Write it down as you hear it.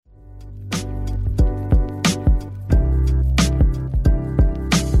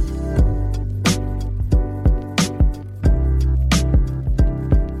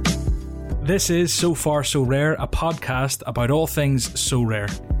This is So Far So Rare, a podcast about all things so rare.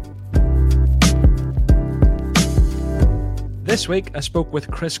 This week, I spoke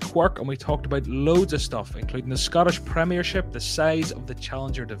with Chris Quirk and we talked about loads of stuff, including the Scottish Premiership, the size of the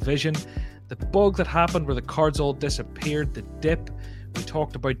Challenger division, the bug that happened where the cards all disappeared, the dip. We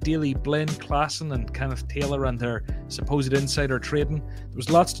talked about Daley Blind, Klassen and Kenneth Taylor and their supposed insider trading. There was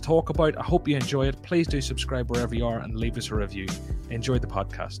lots to talk about. I hope you enjoy it. Please do subscribe wherever you are and leave us a review. Enjoy the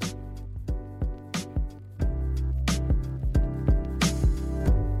podcast.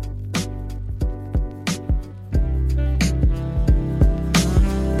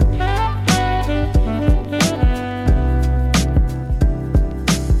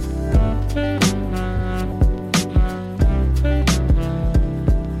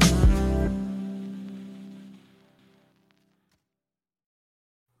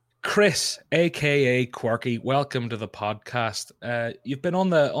 Chris, aka Quirky, welcome to the podcast. You've been on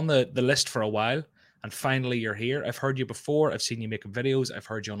the list for a while, and finally you're here. I've heard you before. I've seen you making videos. I've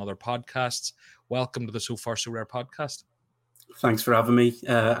heard you on other podcasts. Welcome to the So Far So Rare podcast. Thanks for having me.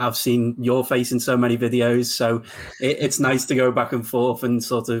 I've seen your face in so many videos, so it's nice to go back and forth and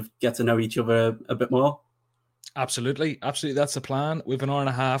sort of get to know each other a bit more. Absolutely. That's the plan. We've an hour and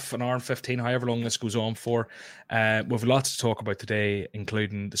a half, an hour and 15, however long this goes on for. We've lots to talk about today,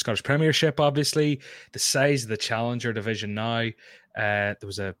 including the Scottish Premiership, obviously, the size of the Challenger division now. There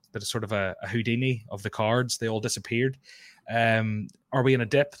was a bit of sort of a Houdini of the cards. They all disappeared. Are we in a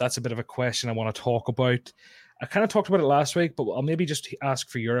dip? That's a bit of a question I want to talk about. I kind of talked about it last week, but I'll maybe just ask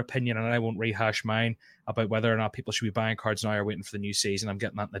for your opinion, and I won't rehash mine about whether or not people should be buying cards now or waiting for the new season. I'm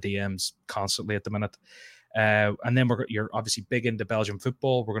getting that in the DMs constantly at the minute. And then you're obviously big into Belgian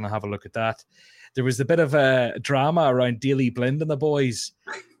football. We're going to have a look at that. There was a bit of a drama around Daley Blind and the boys.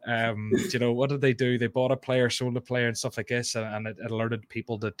 What did they do? They bought a player, sold a player, and stuff like this, and it alerted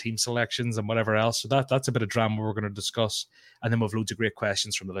people to team selections and whatever else. So that's a bit of drama we're going to discuss, and then we've loads of great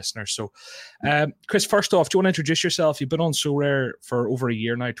questions from the listeners. So, Chris, first off, do you want to introduce yourself? You've been on So Rare for over a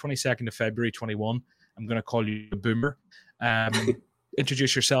year now. 22nd of February 21. I'm going to call you a boomer.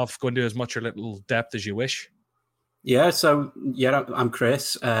 Introduce yourself, go into as much or little depth as you wish. I'm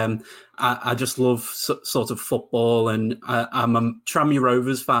Chris. I just love sort of football, and I'm a Tranmere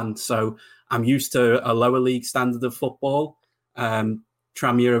Rovers fan, so I'm used to a lower league standard of football.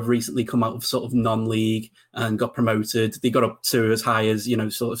 Tranmere have recently come out of sort of non-league and got promoted. They got up to as high as,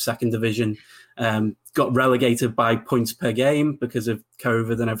 sort of second division. Got relegated by points per game because of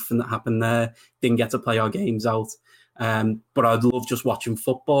COVID and everything that happened there. Didn't get to play our games out. But I'd love just watching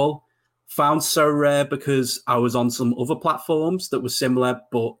football. Found So Rare because I was on some other platforms that were similar,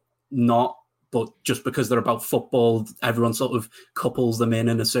 but just because they're about football, everyone sort of couples them in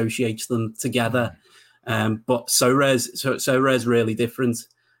and associates them together. But So Rare's really different.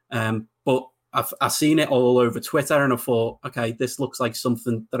 But I've seen it all over Twitter and I thought, okay, this looks like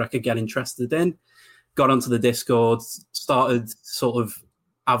something that I could get interested in. Got onto the Discord, started sort of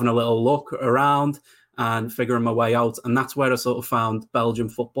having a little look around and figuring my way out. And that's where I sort of found Belgian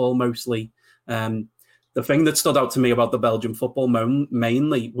football mostly. The thing that stood out to me about the Belgian football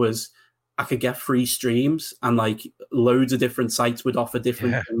mainly was I could get free streams and like loads of different sites would offer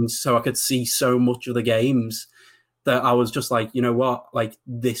different things. So I could see so much of the games that I was just like, you know what, like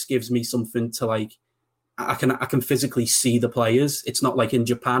this gives me something to like, I can physically see the players. It's not like in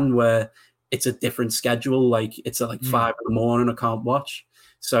Japan where it's a different schedule. Like it's at like 5 a.m. I can't watch.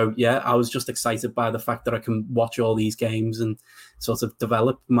 So, yeah, I was just excited by the fact that I can watch all these games and sort of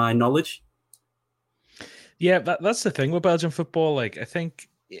develop my knowledge. Yeah, that's the thing with Belgian football. Like, I think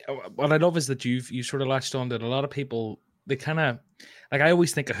what I love is that you sort of latched on to it. A lot of people, they kind of, like I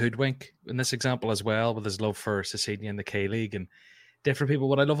always think of Hoodwink in this example as well, with his love for Cecilia and the K-League and different people.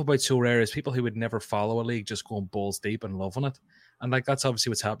 What I love about So Rare is people who would never follow a league just going balls deep and loving it. And like that's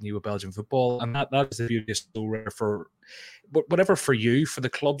obviously what's happening to you with Belgian football. And that is the beauty of So Rare for whatever for you, for the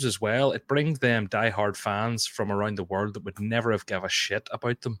clubs as well. It brings them diehard fans from around the world that would never have gave a shit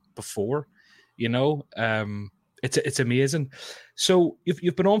about them before. It's amazing. So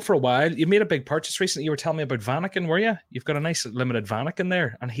you've been on for a while. You made a big purchase recently. You were telling me about Vanaken, were you? You've got a nice limited Vanaken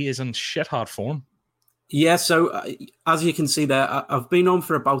there, and he is in shit hot form. Yeah, so as you can see there, I've been on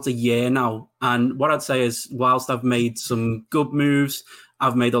for about a year now. And what I'd say is, whilst I've made some good moves,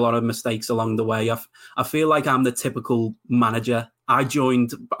 I've made a lot of mistakes along the way. I feel like I'm the typical manager. I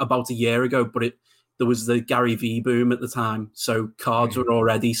joined about a year ago, but there was the Gary V boom at the time. So cards were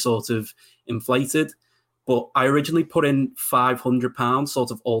already sort of inflated. But I originally put in £500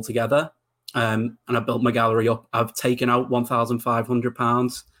 sort of altogether. And I built my gallery up. I've taken out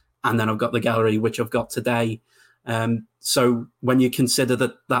 £1,500. And then I've got the gallery, which I've got today. So when you consider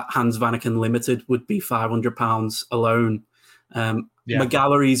that Hans Vanaken Limited would be £500 alone, my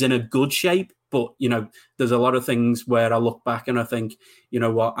gallery's in a good shape. But, there's a lot of things where I look back and I think, you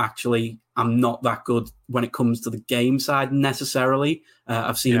know what, actually, I'm not that good when it comes to the game side necessarily.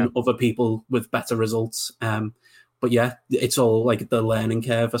 I've seen other people with better results. But yeah, it's all like the learning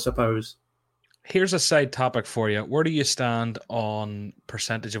curve, I suppose. Here's a side topic for you. Where do you stand on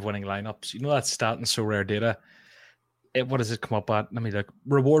percentage of winning lineups? You know that stat in So Rare Data. What does it come up at? Let me look.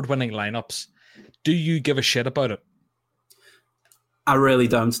 Reward winning lineups. Do you give a shit about it? I really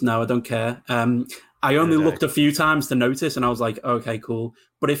don't. No, I don't care. I only looked a few times to notice, and I was like, okay, cool.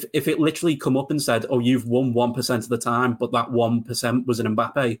 But if it literally come up and said, oh, you've won 1% of the time, but that 1% was an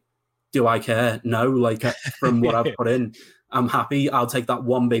Mbappe, do I care? No, like from what I've put in, I'm happy. I'll take that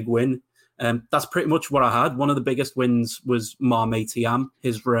one big win. That's pretty much what I had. One of the biggest wins was Mame Thiam,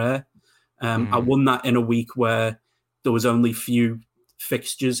 his rare. I won that in a week where there was only few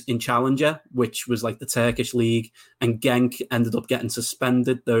fixtures in Challenger, which was like the Turkish league, and Genk ended up getting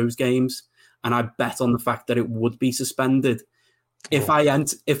suspended those games. And I bet on the fact that it would be suspended. If I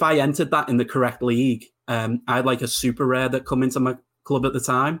entered that in the correct league, I had like a super rare that come into my club at the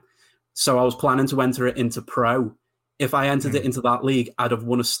time. So I was planning to enter it into Pro. If I entered it into that league, I'd have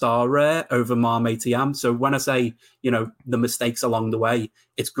won a star rare over Mame Thiam. So when I say, the mistakes along the way,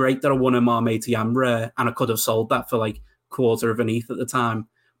 it's great that I won a Mame Thiam rare, and I could have sold that for like quarter of an ETH at the time.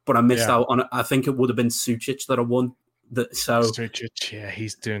 But I missed out on it. I think it would have been Sucic that I won. Sucic,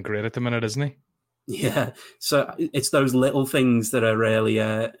 he's doing great at the minute, isn't he? Yeah. So it's those little things that are really,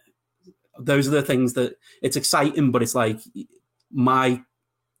 those are the things that it's exciting, but it's like my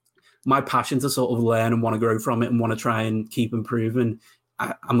passion to sort of learn and want to grow from it and want to try and keep improving.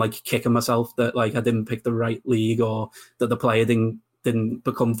 I'm like kicking myself that like I didn't pick the right league or that the player didn't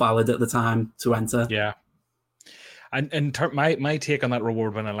become valid at the time to enter. Yeah. And my take on that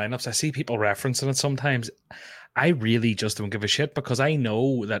reward winning lineups, I see people referencing it sometimes. I really just don't give a shit because I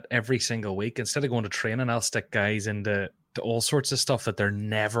know that every single week, instead of going to training, I'll stick guys into all sorts of stuff that they're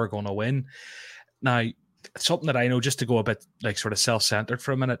never going to win. Now, something that I know, just to go a bit like sort of self-centered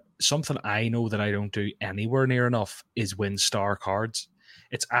for a minute, something I know that I don't do anywhere near enough is win star cards.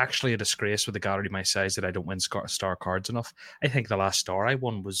 It's actually a disgrace with a gallery my size that I don't win star cards enough. I think the last star I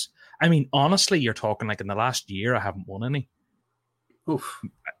won was, honestly, you're talking like in the last year, I haven't won any. Oof.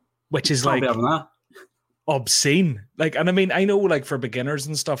 Which is like obscene. Like, and I know like for beginners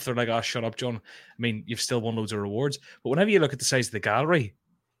and stuff, they're like, oh, shut up, John. You've still won loads of rewards. But whenever you look at the size of the gallery,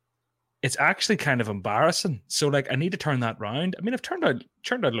 it's actually kind of embarrassing. So like, I need to turn that round. I've turned out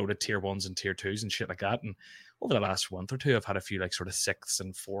a load of tier 1s and tier 2s and shit like that. And over the last month or two, I've had a few like sort of 6ths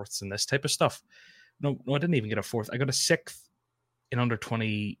and 4ths and this type of stuff. No, I didn't even get a 4th. I got a 6th in under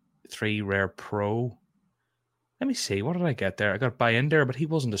 23 rare pro. Let me see. What did I get there? I got by in there, but he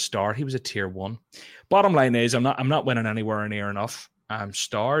wasn't a star. He was a tier 1. Bottom line is I'm not winning anywhere near enough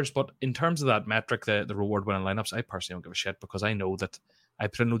stars. But in terms of that metric, the reward winning lineups, I personally don't give a shit because I know that I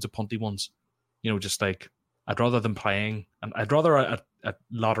put in loads of punty ones. Just like I'd rather than playing, and I'd rather a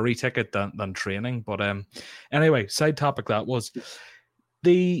lottery ticket than training. But anyway, side topic that was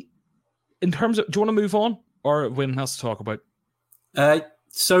in terms of, do you want to move on or Win has to talk about?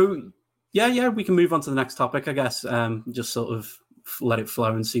 So yeah, we can move on to the next topic, I guess. Just sort of let it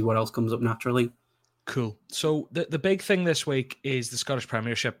flow and see what else comes up naturally. Cool. So the big thing this week is the Scottish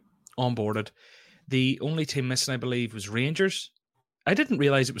Premiership onboarded. The only team missing, I believe, was Rangers. I didn't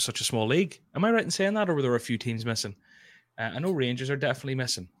realise it was such a small league. Am I right in saying that, or were there a few teams missing? I know Rangers are definitely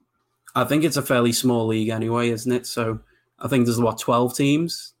missing. I think it's a fairly small league anyway, isn't it? So I think there's 12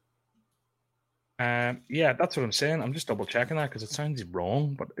 teams? Yeah, that's what I'm saying. I'm just double checking that because it sounds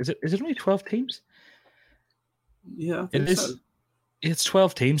wrong. But is it only 12 teams? Yeah, I think it is. So. It's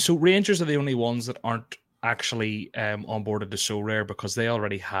 12 teams. So Rangers are the only ones that aren't actually onboarded to So Rare because they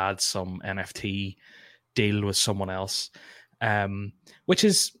already had some NFT deal with someone else. Which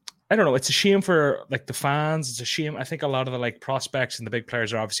is, I don't know, it's a shame for like the fans. It's a shame. I think a lot of the like prospects and the big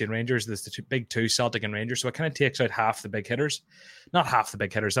players are obviously in Rangers. There's the big two, Celtic and Rangers. So it kind of takes out half the big hitters. Not half the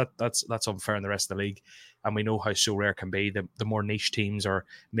big hitters. That's unfair in the rest of the league. And we know how So Rare can be. The more niche teams or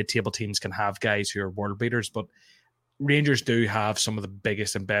mid-table teams can have guys who are world beaters, but Rangers do have some of the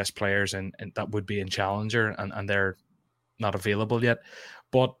biggest and best players and that would be in Challenger and they're not available yet.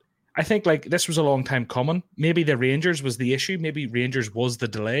 But I think like this was a long time coming. Maybe the Rangers was the issue. Maybe Rangers was the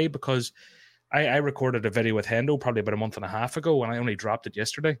delay because I recorded a video with Hendo probably about a month and a half ago and I only dropped it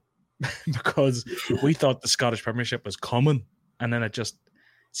yesterday because we thought the Scottish Premiership was coming and then it just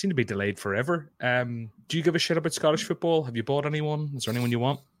seemed to be delayed forever. Do you give a shit about Scottish football? Have you bought anyone? Is there anyone you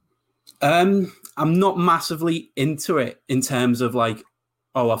want? I'm not massively into it in terms of like,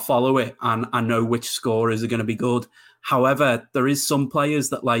 oh, I follow it and I know which scorers are going to be good. However, there is some players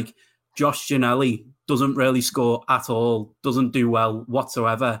that like Josh Ginnelly doesn't really score at all, doesn't do well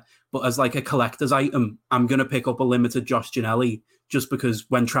whatsoever. But as like a collector's item, I'm going to pick up a limited Josh Ginnelly just because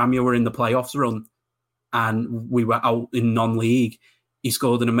when Tranmere were in the playoffs run and we were out in non-league, he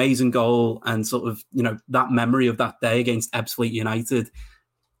scored an amazing goal and sort of, that memory of that day against Ebbsfleet United.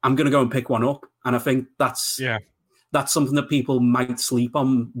 I'm going to go and pick one up. And I think that's something that people might sleep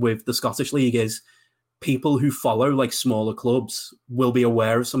on with the Scottish League is people who follow like smaller clubs will be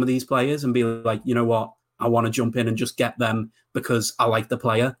aware of some of these players and be like, you know what, I want to jump in and just get them because I like the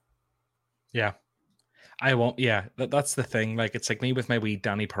player. Yeah. I won't. Yeah, that's the thing. Like, it's like me with my wee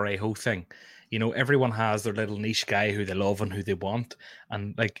Danny Parejo thing. Everyone has their little niche guy who they love and who they want.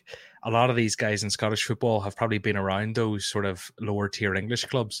 And like a lot of these guys in Scottish football have probably been around those sort of lower tier English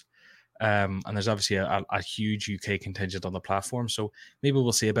clubs. And there's obviously a huge UK contingent on the platform. So maybe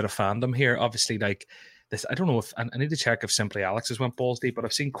we'll see a bit of fandom here. Obviously, like this, I don't know if, and I need to check if Simply Alex has went balls deep, but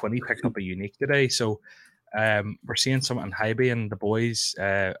I've seen Quinny picked up a unique today. So we're seeing some in Hybe and the boys.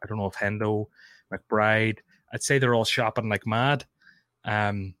 I don't know if Hendo, McBride, I'd say they're all shopping like mad,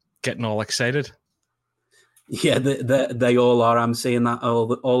 getting all excited. Yeah, they all are. I'm seeing that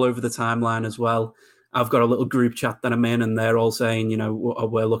all over the timeline as well. I've got a little group chat that I'm in, and they're all saying,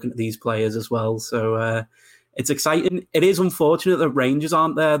 we're looking at these players as well. So it's exciting. It is unfortunate that Rangers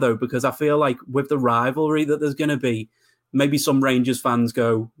aren't there, though, because I feel like with the rivalry that there's going to be, maybe some Rangers fans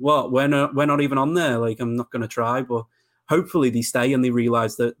go, "What? We're not even on there. Like, I'm not going to try." But hopefully they stay and they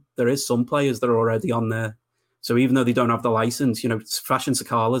realise that there is some players that are already on there. So even though they don't have the license, Fashion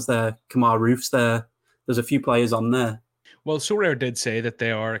Sakala's there, Kamar Roof's there. There's a few players on there. Well, Sorare did say that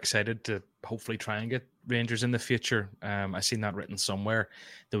they are excited to hopefully try and get Rangers in the future. I seen that written somewhere.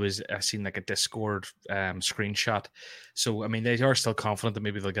 I seen like a Discord screenshot. So, I mean, they are still confident that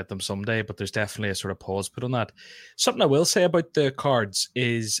maybe they'll get them someday, but there's definitely a sort of pause put on that. Something I will say about the cards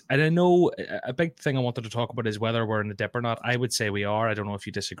is, and I know a big thing I wanted to talk about is whether we're in the dip or not. I would say we are. I don't know if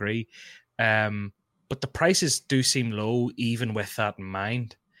you disagree. But the prices do seem low, even with that in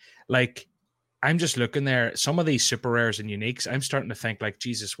mind. Like, I'm just looking there. Some of these super rares and uniques, I'm starting to think like,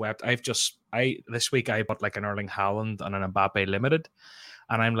 Jesus wept. This week I bought like an Erling Haaland and an Mbappe limited.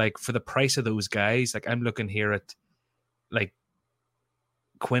 And I'm like, for the price of those guys, like I'm looking here at like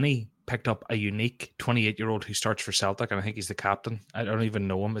Quinny picked up a unique 28-year-old who starts for Celtic. And I think he's the captain. I don't even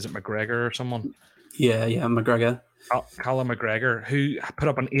know him. Is it McGregor or someone? Yeah, McGregor. Callum McGregor, who put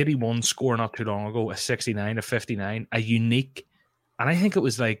up an 81 score not too long ago, a 69, a 59, a unique. And I think it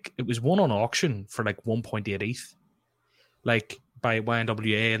was one on auction for like 1.8 ETH, like by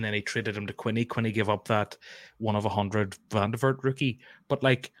YNWA, and then he traded him to Quinny. Quinny gave up that 1 of 100 Van der Vaart rookie. But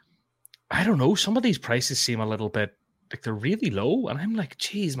like, I don't know, some of these prices seem a little bit like they're really low. And I'm like,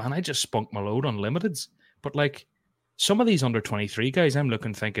 geez, man, I just spunked my load on limiteds. But like some of these under 23 guys, I'm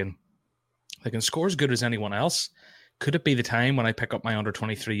looking thinking they can score as good as anyone else. Could it be the time when I pick up my under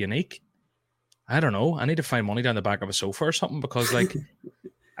 23 unique? I don't know. I need to find money down the back of a sofa or something because, like,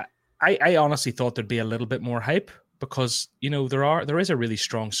 I honestly thought there'd be a little bit more hype because there is a really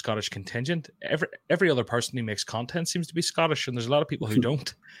strong Scottish contingent. Every other person who makes content seems to be Scottish, and there's a lot of people who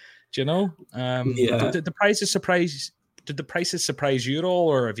don't. Do you know? Yeah. Did the prices surprise? Did the prices surprise you at all,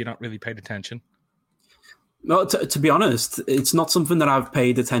 or have you not really paid attention? No, to be honest, it's not something that I've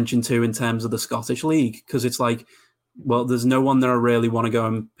paid attention to in terms of the Scottish League because it's like, well, there's no one that I really want to go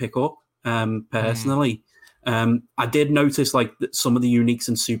and pick up. Personally, I did notice like some of the uniques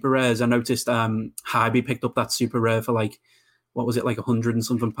and super rares. I noticed Hybe picked up that super rare for like, what was it, like £100 and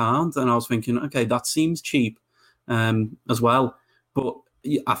something, and I was thinking, okay, that seems cheap as well. But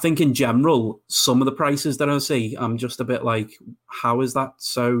I think in general, some of the prices that I see, I'm just a bit like, how is that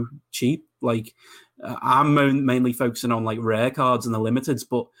so cheap? Like, I'm mainly focusing on like rare cards and the limiteds,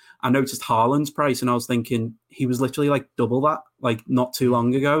 but I noticed Haaland's price and I was thinking he was literally like double that, like not too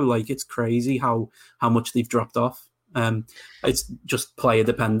long ago. Like it's crazy how much they've dropped off. It's just player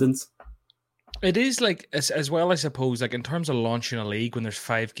dependent. It is like as well, I suppose, like in terms of launching a league when there's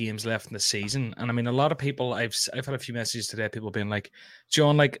 5 games left in the season. And I mean, a lot of people, I've had a few messages today, people being like,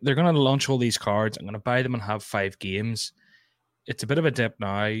 John, like they're going to launch all these cards. I'm going to buy them and have 5 games. It's a bit of a dip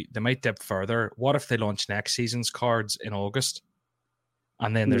now. They might dip further. What if they launch next season's cards in August?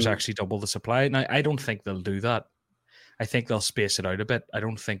 And then there's actually double the supply. Now, I don't think they'll do that. I think they'll space it out a bit. I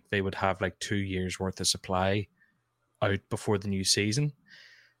don't think they would have like 2 years worth of supply out before the new season.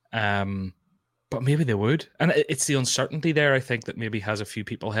 But maybe they would. And it's the uncertainty there, I think, that maybe has a few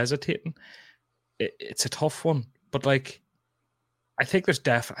people hesitating. It's a tough one. But like, I think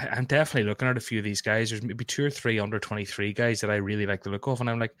I'm definitely looking at a few of these guys. There's maybe 2 or 3 under 23 guys that I really like the look of, and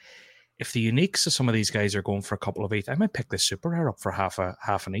I'm like, if the uniques of some of these guys are going for a couple of ETH, I might pick this super rare up for half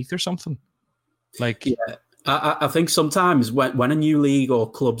an ETH or something. Like, yeah, I think sometimes when a new league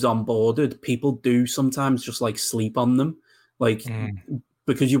or club's onboarded, people do sometimes just like sleep on them, like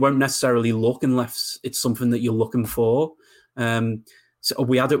because you won't necessarily look unless it's something that you're looking for. So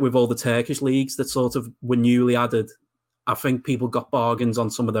we had it with all the Turkish leagues that sort of were newly added. I think people got bargains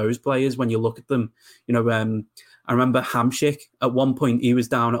on some of those players when you look at them. You know, I remember Hamšík at one point, he was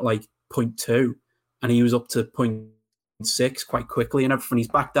down at like 0.2 and he was up to 0.6 quite quickly and everything. He's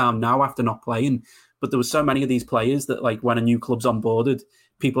back down now after not playing. But there were so many of these players that like when a new club's onboarded,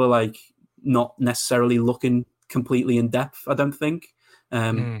 people are like not necessarily looking completely in depth, I don't think.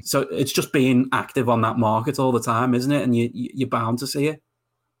 So it's just being active on that market all the time, isn't it? And you're bound to see it.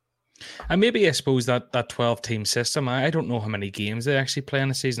 And maybe I suppose that 12-team system, I don't know how many games they actually play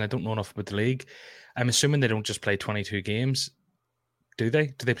in a season. I don't know enough about the league. I'm assuming they don't just play 22 games. Do they?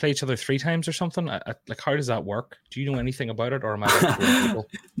 Do they play each other 3 times or something? Like, how does that work? Do you know anything about it, or am I?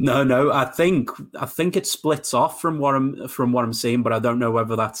 No. I think it splits off from what I'm seeing, but I don't know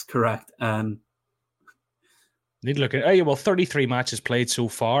whether that's correct. Need to look at. Oh, yeah, well, 33 matches played so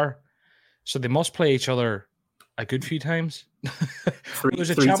far, so they must play each other a good few times.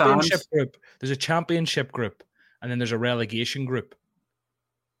 There's a championship group. There's a championship group, and then there's a relegation group.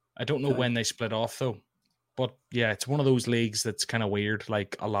 I don't know when they split off though, but yeah, it's one of those leagues that's kind of weird,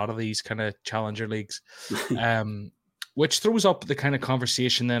 like a lot of these kind of challenger leagues, which throws up the kind of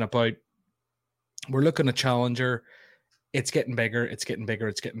conversation then about we're looking at challenger. It's getting bigger. It's getting bigger.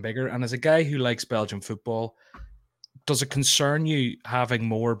 It's getting bigger. And as a guy who likes Belgian football, does it concern you having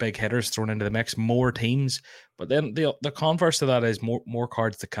more big hitters thrown into the mix, more teams? But then the converse to that is more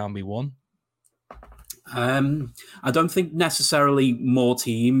cards that can be won. I don't think necessarily more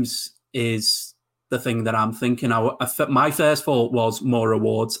teams is the thing that I'm thinking. My first thought was more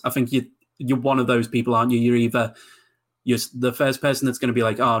rewards. I think you're one of those people, aren't you? You're the first person that's going to be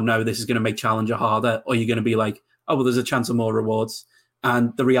like, oh no, this is going to make Challenger harder, or you're going to be like, oh well, there's a chance of more rewards.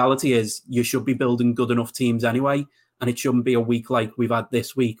 And the reality is, you should be building good enough teams anyway. And it shouldn't be a week like we've had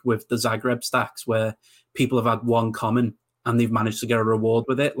this week with the Zagreb stacks where people have had one common and they've managed to get a reward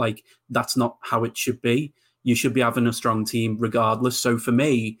with it. Like, that's not how it should be. You should be having a strong team regardless. So for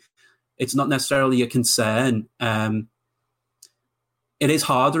me, it's not necessarily a concern. It is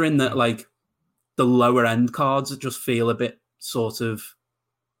harder in that, like, the lower end cards just feel a bit sort of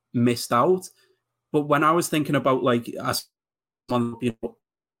missed out. But when I was thinking about, like,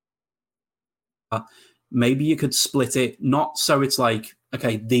 maybe you could split it, not so it's like,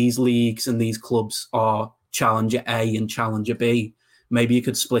 okay, these leagues and these clubs are Challenger A and Challenger B. Maybe you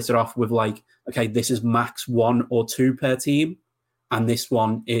could split it off with like, okay, this is max 1 or 2 per team, and this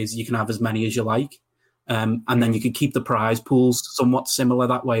one is you can have as many as you like. And then you could keep the prize pools somewhat similar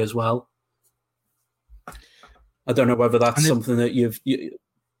that way as well. I don't know whether that's something that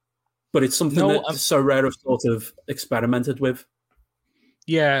but it's something that's so rare I've sort of experimented with.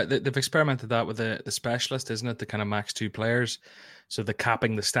 Yeah, they've experimented that with the specialist, isn't it? The kind of max 2 players. So the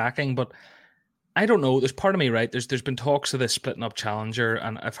capping, the stacking. But I don't know. There's part of me, right? There's been talks of this splitting up Challenger.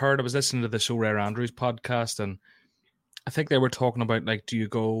 And I was listening to the So Rare Andrews podcast. And I think they were talking about, like, do you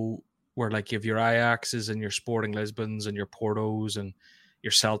go where, like, you have your Ajaxes and your Sporting Lisbons and your Portos and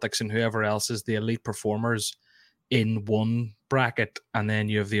your Celtics and whoever else is the elite performers in one bracket, and then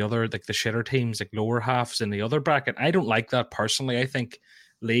you have the other, like the shitter teams, like lower halves in the other bracket. I don't like that personally. I think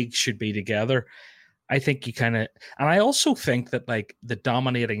leagues should be together. I think you kind of, and I also think that, like, the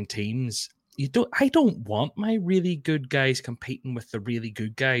dominating teams, I don't want my really good guys competing with the really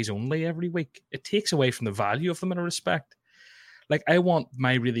good guys only every week. It takes away from the value of them in a respect. Like, I want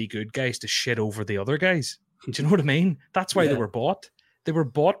my really good guys to shit over the other guys. Do you know what I mean? That's why they were bought. They were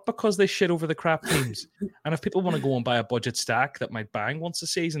bought because they shit over the crap teams. And if people want to go and buy a budget stack that might bang once a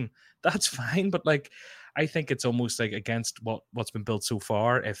season, that's fine. But, like, I think it's almost like against what's been built so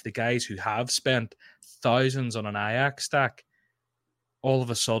far. If the guys who have spent thousands on an Ajax stack all of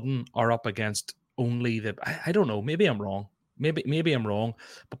a sudden are up against only I don't know, maybe I'm wrong. Maybe I'm wrong.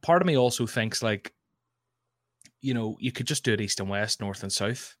 But part of me also thinks, like, you know, you could just do it east and west, north and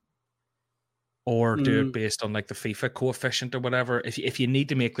south. Or do it based on, like, the FIFA coefficient or whatever. If you need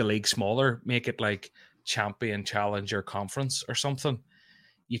to make the league smaller, make it like Champion, Challenger, Conference or something.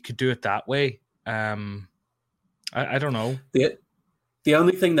 You could do it that way. I don't know. The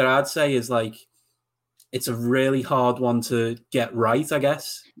only thing that I'd say is, like, it's a really hard one to get right, I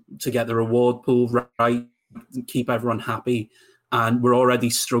guess, to get the reward pool right, keep everyone happy. and we're already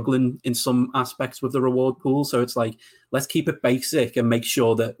struggling in some aspects with the reward pool. So it's like, let's keep it basic and make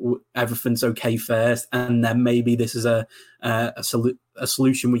sure that everything's okay first, and then maybe this is a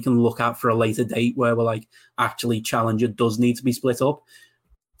solution we can look at for a later date where we're like, actually, Challenger does need to be split up.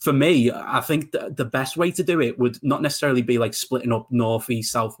 For me, I think the best way to do it would not necessarily be like splitting up north,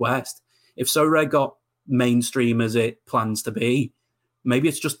 east, south, west. If Sorare got mainstream as it plans to be, maybe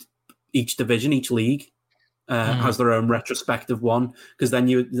it's just each division, each league has their own retrospective one, because then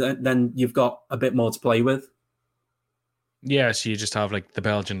you've got a bit more to play with. Yeah, so you just have like the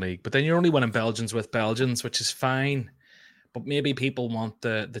Belgian league, but then you're only winning Belgians with Belgians, which is fine. But maybe people want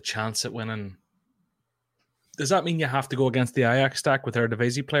the chance at winning. Does that mean you have to go against the Ajax stack with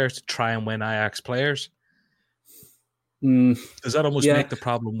Eredivisie players to try and win Ajax players? Does that almost make the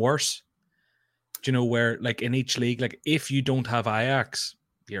problem worse? Do you know, where like in each league, like if you don't have Ajax,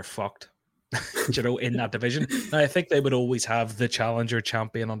 you're fucked. You know, in that division. Now, I think they would always have the Challenger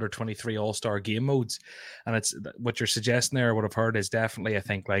Champion Under 23 All-Star game modes, and it's what you're suggesting there. What I've heard is definitely, I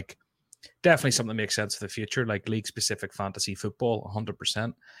think, like definitely something that makes sense for the future, like league-specific fantasy football,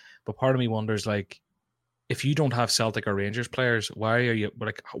 100%. But part of me wonders, like, if you don't have Celtic or Rangers players, why are you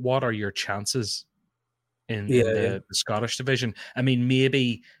like? What are your chances in the Scottish division? I mean,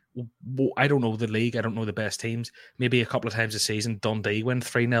 maybe. I don't know the league. I don't know the best teams. Maybe a couple of times a season, Dundee win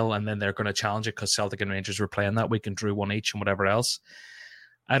 3-0, and then they're going to challenge it because Celtic and Rangers were playing that week and drew one each and whatever else.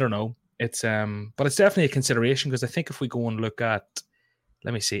 I don't know. It's but it's definitely a consideration, because I think if we go and look at,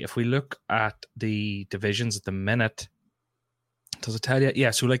 let me see, if we look at the divisions at the minute, does it tell you?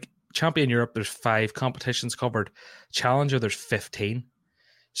 Yeah, so like Champion Europe, there's 5 competitions covered. Challenger, there's 15.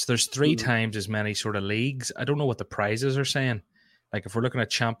 So there's 3 times as many sort of leagues. I don't know what the prizes are saying. Like if we're looking at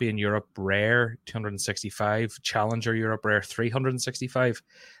Champion Europe Rare, 265, Challenger Europe Rare, 365,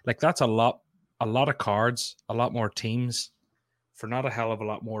 like that's a lot of cards, a lot more teams for not a hell of a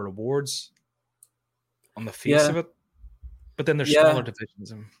lot more rewards on the face of it. But then there's smaller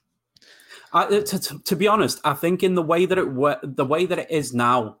divisions. To be honest, I think in the way that it is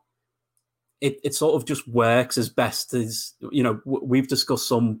now, it sort of just works as best as, you know, we've discussed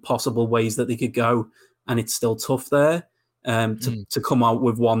some possible ways that they could go, and it's still tough there. To come out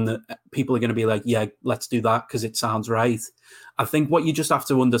with one that people are going to be like, yeah, let's do that because it sounds right. I think what you just have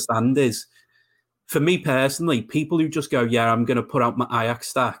to understand is, for me personally, people who just go, yeah, I'm going to put out my Ajax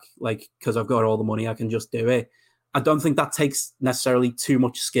stack, like, because I've got all the money, I can just do it. I don't think that takes necessarily too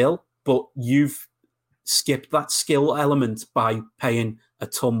much skill, but you've skipped that skill element by paying a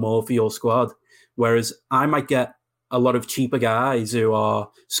ton more for your squad. Whereas I might get a lot of cheaper guys who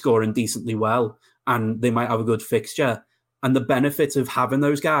are scoring decently well, and they might have a good fixture. And the benefit of having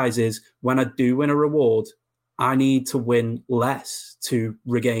those guys is when I do win a reward, I need to win less to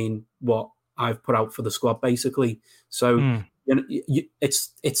regain what I've put out for the squad, basically. So you know,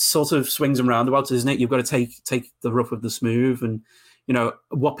 it's sort of swings and roundabouts, isn't it? You've got to take the rough with the smooth. And, you know,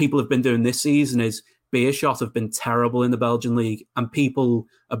 what people have been doing this season is Beerschot have been terrible in the Belgian league. And people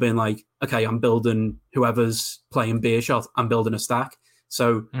have been like, okay, I'm building whoever's playing Beerschot, I'm building a stack.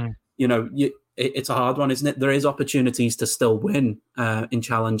 So, you know, it's a hard one, isn't it? There is opportunities to still win in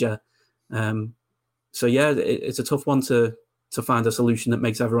Challenger. So yeah, it's a tough one to find a solution that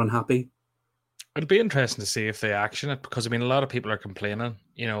makes everyone happy. It'd be interesting to see if they action it, because I mean, a lot of people are complaining,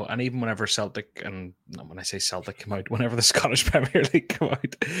 you know, and even whenever Celtic, and when I say Celtic come out, whenever the Scottish Premier League come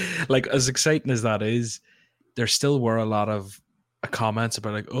out, like as exciting as that is, there still were a lot of comments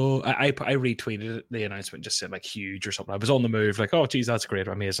about like, oh, I retweeted the announcement, just said like huge or something. I was on the move, like, oh geez, that's great,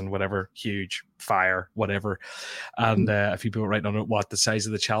 amazing, whatever, huge, fire, whatever. And a few people writing on it, what, the size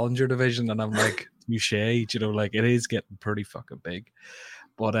of the Challenger division? And I'm like, touche, you know, like it is getting pretty fucking big.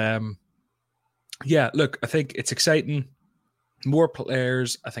 But yeah, look, I think it's exciting. More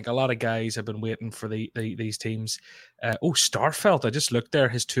players. I think a lot of guys have been waiting for these teams. Starfelt, I just looked there,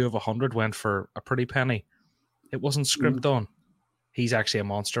 his 2 of 100 went for a pretty penny. It wasn't scrimped on. He's actually a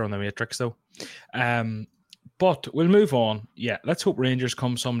monster on the Matrix, though. But we'll move on. Yeah, let's hope Rangers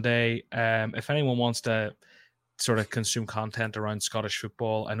come someday. If anyone wants to sort of consume content around Scottish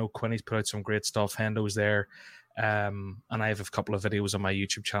football, I know Quinny's put out some great stuff. Hendo's there. And I have a couple of videos on my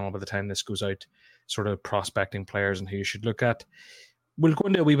YouTube channel by the time this goes out, sort of prospecting players and who you should look at. We'll go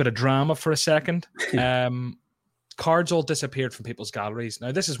into a wee bit of drama for a second. Cards all disappeared from people's galleries.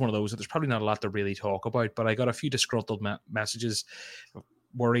 Now, this is one of those that there's probably not a lot to really talk about, but I got a few disgruntled messages,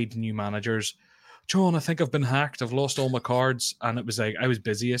 worried new managers. John, I think I've been hacked. I've lost all my cards. And it was like, I was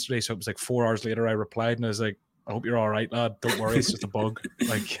busy yesterday, so it was like 4 hours later I replied, and I was like, I hope you're all right, lad. Don't worry, it's just a bug.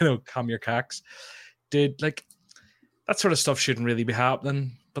 Like, you know, calm your cacks. Dude, like, that sort of stuff shouldn't really be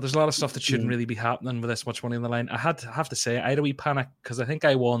happening. but there's a lot of stuff that shouldn't really be happening with this much money on the line. I have to say, I had a wee panic because I think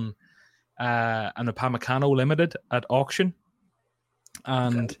I won an Upamecano limited at auction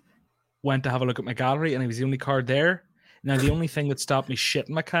and went to have a look at my gallery, and he was the only card there. Now, the only thing that stopped me shitting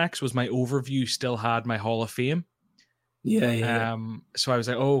my cacks was my overview still had my Hall of Fame. Yeah. So I was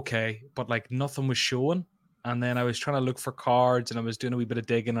like, oh, okay, but like nothing was showing. And then I was trying to look for cards, and I was doing a wee bit of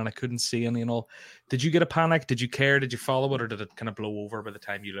digging, and I couldn't see any and all. Did you get a panic? Did you care? Did you follow it, or did it kind of blow over by the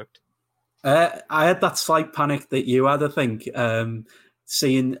time you looked? I had that slight panic that you had, I think.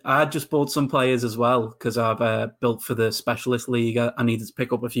 I had just bought some players as well because I've built for the Specialist League. I needed to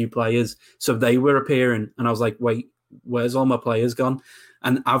pick up a few players, so they were appearing, and I was like, wait, where's all my players gone?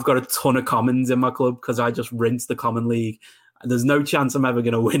 And I've got a ton of commons in my club because I just rinsed the Common League. There's no chance I'm ever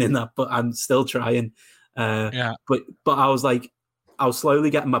going to win in that, but I'm still trying. But I was like, I was slowly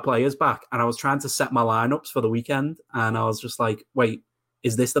getting my players back, and I was trying to set my lineups for the weekend, and I was just like, wait,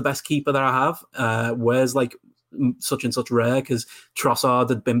 is this the best keeper that I have? Where's like such and such rare? Because Trossard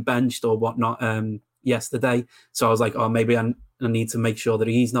had been benched or whatnot yesterday, so I was like, oh, maybe I need to make sure that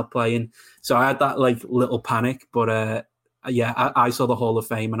he's not playing. So I had that like little panic, but I saw the Hall of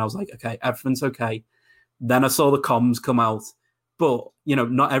Fame, and I was like, okay, everything's okay. Then I saw the comms come out, but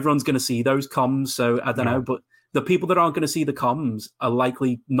not everyone's going to see those comms, so I don't know. But the people that aren't going to see the comms are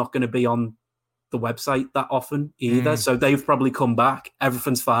likely not going to be on the website that often either. So they've probably come back.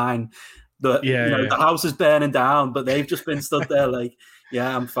 Everything's fine. The house is burning down, but they've just been stood there like,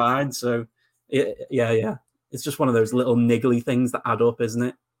 yeah, I'm fine. So it's just one of those little niggly things that add up, isn't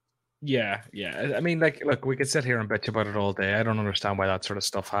it? Yeah. I mean, like, look, we could sit here and bitch about it all day. I don't understand why that sort of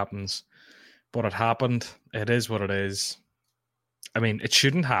stuff happens, but it happened. It is what it is. I mean, it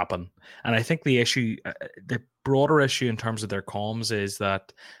shouldn't happen. And I think the issue, the broader issue in terms of their comms is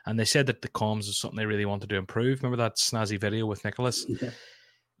that, and they said that the comms is something they really wanted to improve. Remember that snazzy video with Nicholas? Yeah.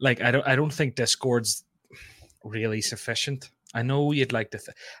 Like, I don't think Discord's really sufficient. I know you'd like to,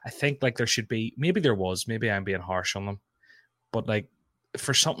 I think like there should be, maybe I'm being harsh on them, but like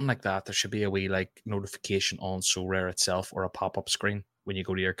for something like that, there should be a wee like notification on Sorare itself or a pop-up screen when you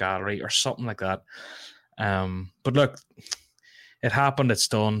go to your gallery or something like that. But look, it happened. It's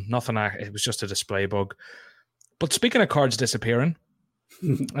done. Nothing. It was just a display bug. But speaking of cards disappearing,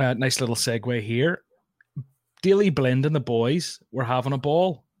 nice little segue here. Daley Blind and the boys were having a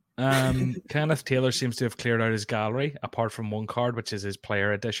ball. Kenneth Taylor seems to have cleared out his gallery, apart from one card, which is his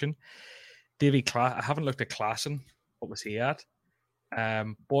player edition. I haven't looked at Klassen. What was he at?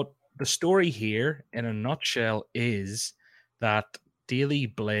 But the story here, in a nutshell, is that Daley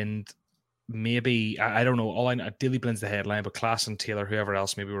Blind, maybe, I don't know, all I know, Daley Blind's the headline, but Klassen, Taylor, whoever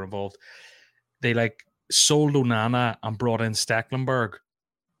else maybe were involved, they like sold Onana and brought in Stecklenburg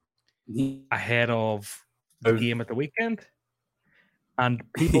ahead of the game at the weekend. And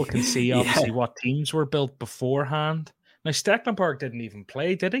people can see, obviously, what teams were built beforehand. Now, Stecklenburg didn't even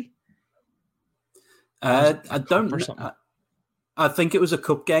play, did he? I don't. I think it was a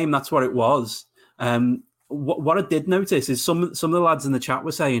cup game. That's what it was. What I did notice is some of the lads in the chat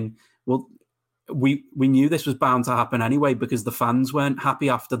were saying, well, we knew this was bound to happen anyway because the fans weren't happy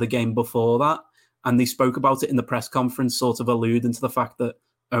after the game before that. And they spoke about it in the press conference, sort of alluding to the fact that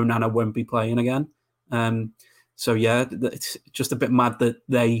Onana won't be playing again. So, yeah, it's just a bit mad that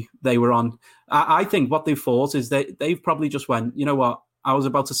they were on. I think what they thought is they've probably just went, you know what, I was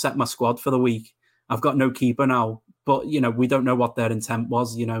about to set my squad for the week. I've got no keeper now. But, we don't know what their intent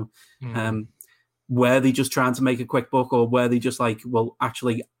was, Were they just trying to make a quick buck, or were they just like, well,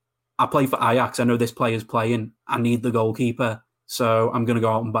 actually, I play for Ajax. I know this player's playing. I need the goalkeeper. So I'm going to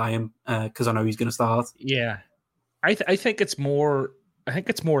go out and buy him because I know he's going to start. Yeah. I think it's more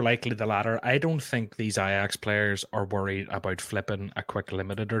likely the latter. I don't think these Ajax players are worried about flipping a quick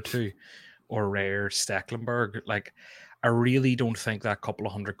limited or two or rare Stecklenburg. Like, I really don't think that couple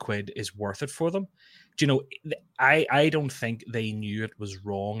of £100 is worth it for them. Do you know, I don't think they knew it was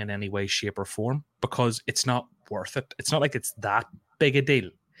wrong in any way, shape, or form because it's not worth it. It's not like it's that big a deal.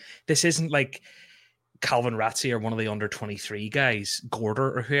 This isn't like Calvin Ratzi or one of the under 23 guys,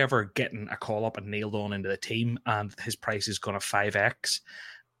 Gorder or whoever, getting a call up and nailed on into the team, and his price is going to 5x,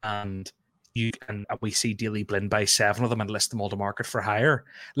 and we see Daley Blind buy 7 of them and list them all to market for hire.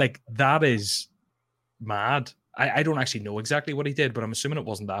 Like, that is mad. I don't actually know exactly what he did, but I'm assuming it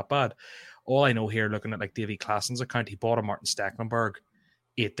wasn't that bad. All I know here, looking at like Davy Klassen's account, he bought a Martin Stecklenburg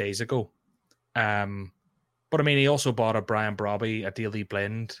 8 days ago. But I mean, he also bought a Brian Brobby, a Daley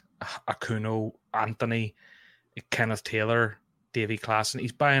Blind, a Kuno, Anthony, Kenneth Taylor, Davy Klassen.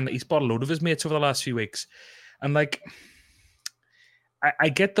 He's bought a load of his mates over the last few weeks. And like, I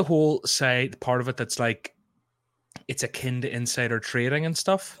get the whole side part of it that's like, it's akin to insider trading and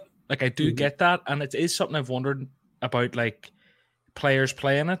stuff. Like I do get that, and it is something I've wondered about, like players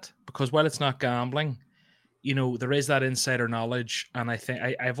playing it, because while it's not gambling, you know, there is that insider knowledge, and I think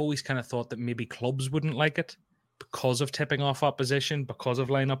I've always kind of thought that maybe clubs wouldn't like it because of tipping off opposition, because of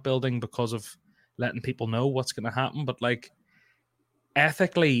lineup building, because of letting people know what's going to happen. But like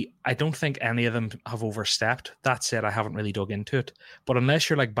ethically, I don't think any of them have overstepped. That said, I haven't really dug into it. But unless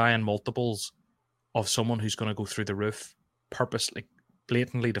you're like buying multiples of someone who's going to go through the roof purposely,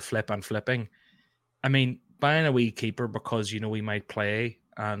 blatantly to flip and flipping, I mean, buying a wee keeper because you know he might play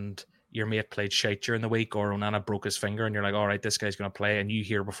and your mate played shite during the week, or Onana broke his finger and you're like, all right, this guy's going to play, and you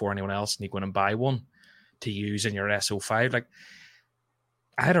hear before anyone else and you go in and buy one to use in your SO5. Like,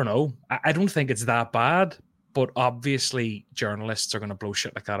 I don't know. I don't think it's that bad, but obviously journalists are going to blow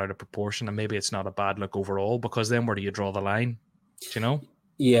shit like that out of proportion, and maybe it's not a bad look overall, because then where do you draw the line? Do you know?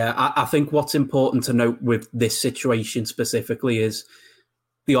 Yeah, I think what's important to note with this situation specifically is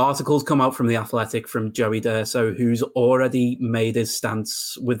the articles come out from The Athletic, from Joey D'Urso, who's already made his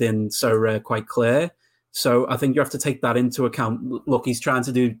stance within Sorare quite clear. So I think you have to take that into account. Look, he's trying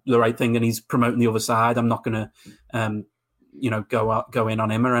to do the right thing and he's promoting the other side. I'm not going to, go in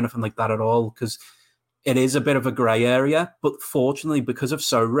on him or anything like that at all, because it is a bit of a grey area. But fortunately, because of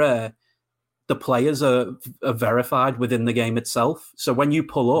Sorare, the players are verified within the game itself. So when you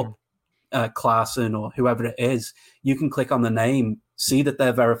pull up Klaassen or whoever it is, you can click on the name, see that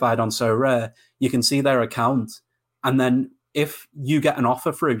they're verified on Sorare. You can see their account. And then if you get an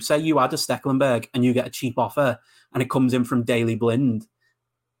offer through, say you add a Stecklenberg and you get a cheap offer and it comes in from Daily Blind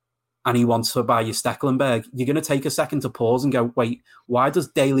and he wants to buy your Stecklenberg, you're going to take a second to pause and go, wait, why does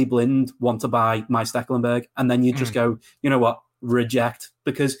Daily Blind want to buy my Stecklenberg? And then you just go, you know what, reject,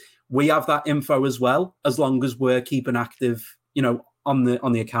 because we have that info as well, as long as we're keeping active, you know, on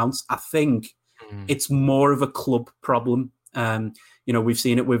the accounts. I think it's more of a club problem. We've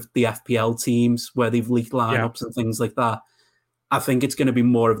seen it with the FPL teams where they've leaked lineups and things like that. I think it's going to be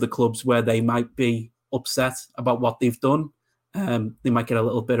more of the clubs where they might be upset about what they've done. They might get a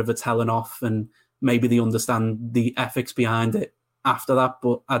little bit of a telling off, and maybe they understand the ethics behind it after that.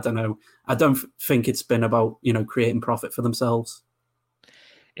 But I don't know. I don't think it's been about, you know, creating profit for themselves.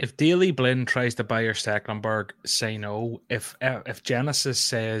 If Daily Blind tries to buy your Stecklenberg, say no. If Genesis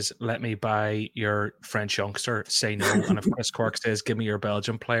says, let me buy your French youngster, say no. And if Chris Quirk says, give me your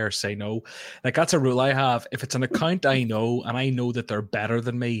Belgian player, say no. Like, that's a rule I have. If it's an account I know, and I know that they're better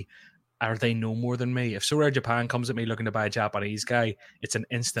than me, or they know more than me, if Sorare Japan comes at me looking to buy a Japanese guy, it's an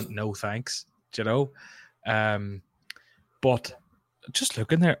instant no thanks. Do you know? But just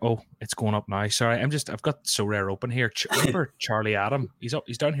looking there. Oh, it's going up now. Sorry, I've got Sorare open here. Remember Charlie Adam? He's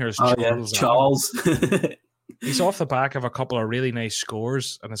down here as Charles. Charles. He's off the back of a couple of really nice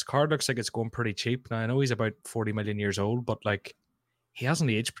scores, and his card looks like it's going pretty cheap. Now I know he's about 40 million years old, but like, he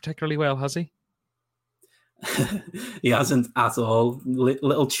hasn't aged particularly well, has he? He hasn't at all.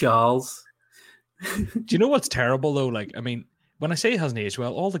 Little Charles. Do you know what's terrible though? Like, I mean, when I say he hasn't aged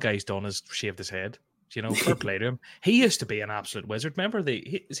well, all the guy's done is shaved his head. You know, fair play to him. He used to be an absolute wizard. Remember,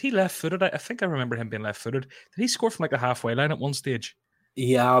 is he left-footed? I think I remember him being left-footed. Did he score from like the halfway line at one stage?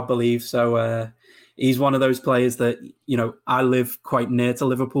 Yeah, I believe so. He's one of those players that, you know, I live quite near to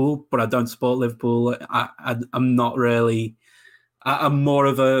Liverpool, but I don't support Liverpool. I'm not really. I'm more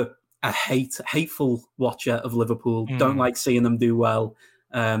of a hateful watcher of Liverpool. Don't like seeing them do well.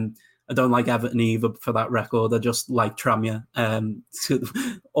 I don't like Everton either, for that record. I just like Tranmere.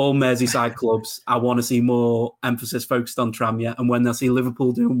 All Merseyside clubs, I want to see more emphasis focused on Tranmere. And when I see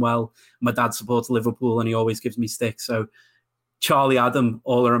Liverpool doing well, my dad supports Liverpool and he always gives me stick. So Charlie Adam,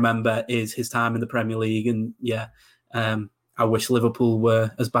 all I remember is his time in the Premier League. And I wish Liverpool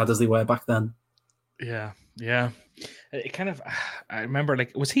were as bad as they were back then. Yeah. It kind of, I remember,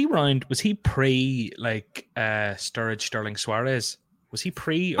 like, was he pre, like, Sturridge, Sterling, Suarez? Was he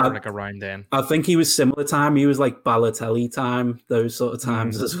pre or like around then? I think he was similar time. He was like Balotelli time, those sort of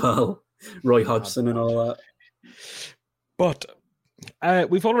times as well. Roy Hodgson and all that. But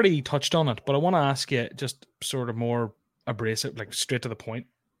we've already touched on it, but I want to ask you just sort of more abrasive, like straight to the point.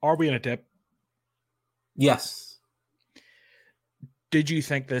 Are we in a dip? Yes. Did you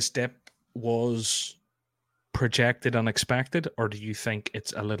think this dip was projected and expected, or do you think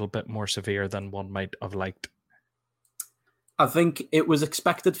it's a little bit more severe than one might have liked? I think it was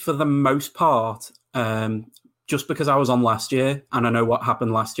expected for the most part, just because I was on last year and I know what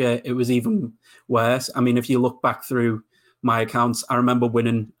happened last year. It was even worse. I mean, if you look back through my accounts, I remember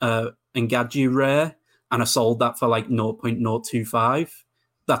winning Engadji Rare and I sold that for like 0.025.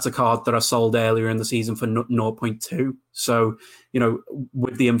 That's a card that I sold earlier in the season for 0.2. So, you know,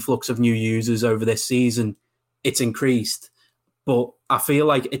 with the influx of new users over this season, it's increased. But I feel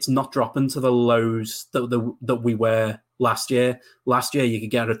like it's not dropping to the lows that we were last year. Last year, you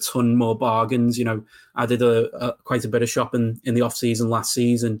could get a ton more bargains. You know, I did quite a bit of shopping in the off season last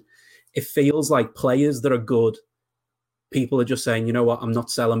season. It feels like players that are good, people are just saying, you know what, I'm not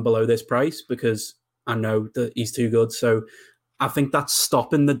selling below this price because I know that he's too good. So I think that's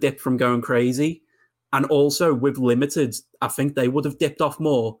stopping the dip from going crazy. And also with limited, I think they would have dipped off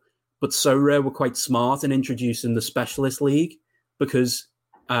more. But Sorare were quite smart in introducing the specialist league, because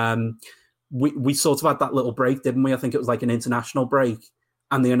we sort of had that little break, didn't we? I think it was like an international break,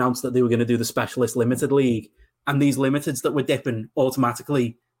 and they announced that they were going to do the specialist limited league, and these limiteds that were dipping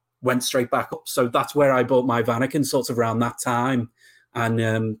automatically went straight back up. So that's where I bought my Vanaken, sort of around that time. And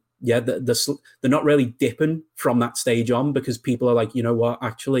they're not really dipping from that stage on, because people are like, you know what,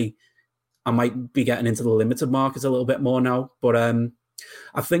 actually, I might be getting into the limited market a little bit more now. But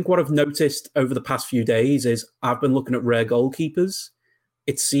I think what I've noticed over the past few days is I've been looking at rare goalkeepers.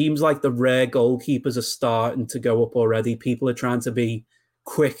 It seems like the rare goalkeepers are starting to go up already. People are trying to be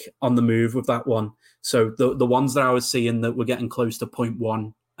quick on the move with that one. So the ones that I was seeing that were getting close to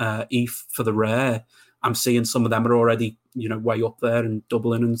 0.1 ETH for the rare, I'm seeing some of them are already, you know, way up there and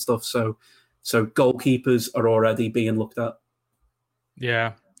doubling and stuff. So goalkeepers are already being looked at.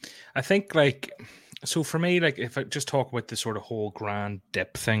 Yeah. I think, like, so for me, like, if I just talk about the sort of whole grand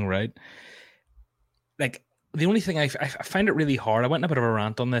dip thing, right? Like, the only thing I find it really hard. I went in a bit of a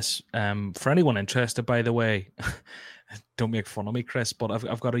rant on this. For anyone interested, by the way, don't make fun of me, Chris, but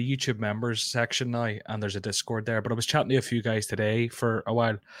I've got a YouTube members section now, and there's a Discord there. But I was chatting to a few guys today for a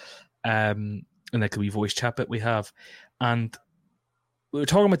while, and like the wee voice chat that we have, and we were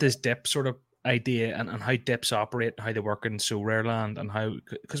talking about this dip sort of idea and how dips operate and how they work in Sorare land, and how,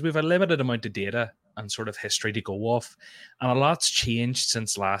 because we have a limited amount of data and sort of history to go off, and a lot's changed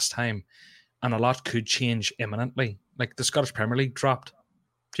since last time, and a lot could change imminently. Like the Scottish Premier League dropped,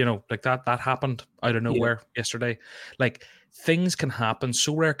 you know, like that happened out of nowhere yesterday. Like, things can happen.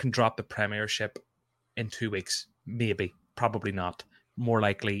 Sorare can drop the Premiership in 2 weeks, maybe, probably not. More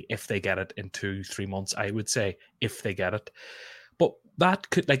likely if they get it in 2-3 months, I would say, if they get it. But that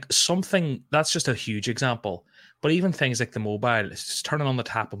could, like, something, that's just a huge example. But even things like the mobile, it's just turning on the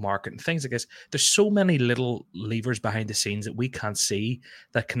tap of market and things like this, there's so many little levers behind the scenes that we can't see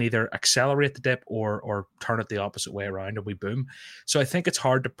that can either accelerate the dip or turn it the opposite way around and we boom. So I think it's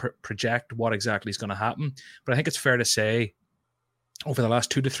hard to project what exactly is going to happen. But I think it's fair to say over the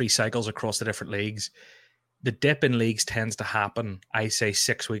last 2 to 3 cycles across the different leagues, the dip in leagues tends to happen, I say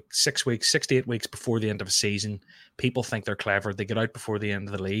 6 to 8 weeks before the end of a season. People think they're clever. They get out before the end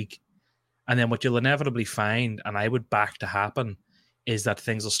of the league. And then what you'll inevitably find, and I would back to happen, is that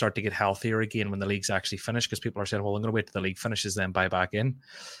things will start to get healthier again when the league's actually finished, because people are saying, well, I'm going to wait till the league finishes, then buy back in.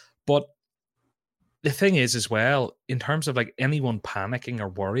 But the thing is as well, in terms of like anyone panicking or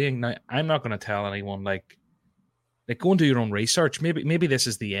worrying, now I'm not going to tell anyone like go and do your own research. Maybe this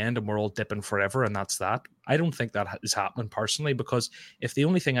is the end and we're all dipping forever and that's that. I don't think that is happening personally, because if the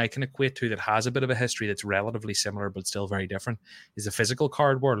only thing I can equate to that has a bit of a history that's relatively similar but still very different is the physical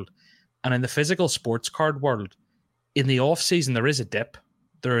card world. And in the physical sports card world, in the off season, there is a dip.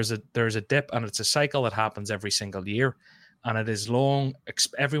 There is a dip, and it's a cycle that happens every single year. And it is long.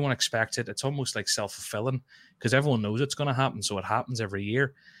 Everyone expects it. It's almost like self-fulfilling because everyone knows it's going to happen. So it happens every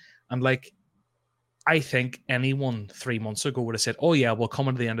year. And like, I think anyone 3 months ago would have said, oh yeah, we'll come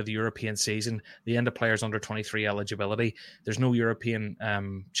into the end of the European season, the end of players under 23 eligibility. There's no European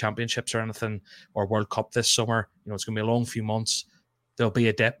championships or anything, or World Cup this summer. You know, it's going to be a long few months. There'll be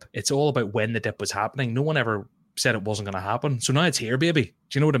a dip. It's all about when the dip was happening. No one ever said it wasn't going to happen. So now it's here, baby.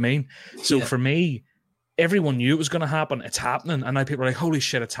 Do you know what I mean? So for me, everyone knew it was going to happen. It's happening. And now people are like, holy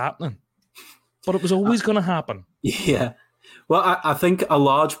shit, it's happening. But it was always going to happen. Yeah. Well, I think a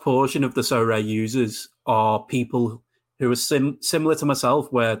large portion of the Sorare users are people who are similar to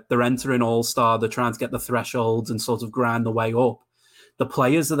myself, where they're entering All-Star, they're trying to get the thresholds and sort of grind the way up. The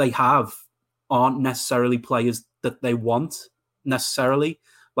players that they have aren't necessarily players that they want necessarily.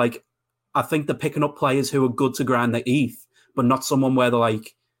 Like, I think they're picking up players who are good to grind the ETH, but not someone where they're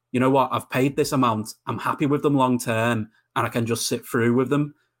like, you know what, I've paid this amount, I'm happy with them long term, and I can just sit through with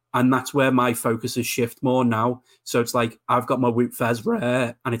them. And that's where my focus is shift more now. So it's like, I've got my Wout Faes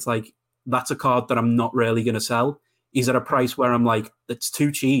rare, and it's like, that's a card that I'm not really going to sell. He's at a price where I'm like, it's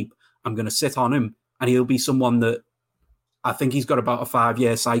too cheap. I'm going to sit on him, and he'll be someone that I think he's got about a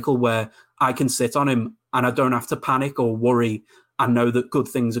 5-year cycle where I can sit on him and I don't have to panic or worry. I know that good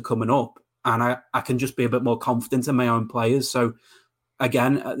things are coming up, and I can just be a bit more confident in my own players. So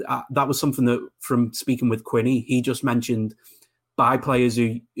again, that was something that, from speaking with Quinny, he just mentioned buy players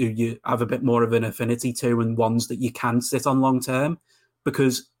who you have a bit more of an affinity to and ones that you can sit on long term.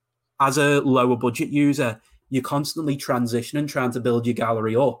 Because as a lower budget user, you're constantly transitioning, trying to build your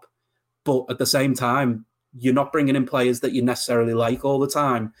gallery up. But at the same time, you're not bringing in players that you necessarily like all the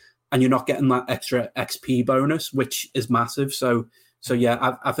time, and you're not getting that extra XP bonus, which is massive. So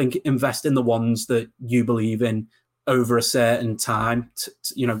yeah, I think invest in the ones that you believe in over a certain time,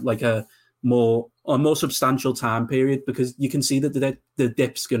 like a more substantial time period, because you can see that the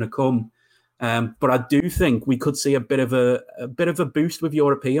dip's going to come. But I do think we could see a bit of a boost with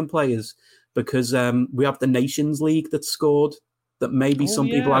European players, because we have the Nations League that's scored that maybe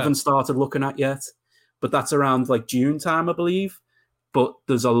people haven't started looking at yet. But that's around like June time, I believe. But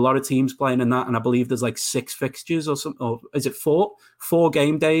there's a lot of teams playing in that, and I believe there's like 6 fixtures or something. Or is it 4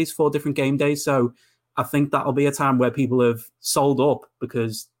 game days, 4 different game days? So I think that'll be a time where people have sold up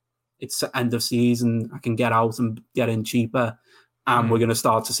because it's the end of season. I can get out and get in cheaper, and we're going to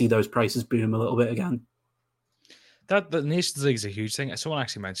start to see those prices boom a little bit again. That the Nations League is a huge thing. Someone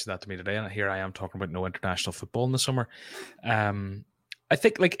actually mentioned that to me today, and here I am talking about no international football in the summer. I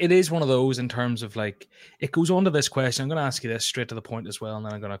think like it is one of those in terms of like it goes on to this question. I'm going to ask you this straight to the point as well, and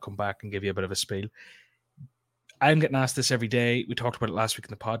then I'm going to come back and give you a bit of a spiel. I'm getting asked this every day. We talked about it last week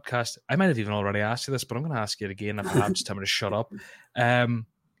in the podcast. I might have even already asked you this, but I'm going to ask you it again. And perhaps tell me to shut up.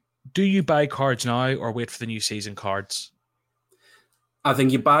 Do you buy cards now or wait for the new season cards? I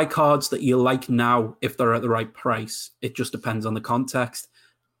think you buy cards that you like now if they're at the right price. It just depends on the context.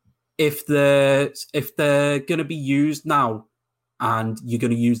 If they're going to be used now and you're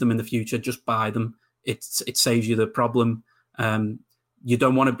going to use them in the future, just buy them. It saves you the problem. You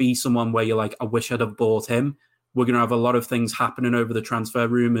don't want to be someone where you're like, I wish I'd have bought him. We're going to have a lot of things happening over the transfer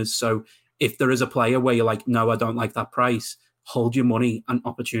rumors. So if there is a player where you're like, no, I don't like that price, hold your money and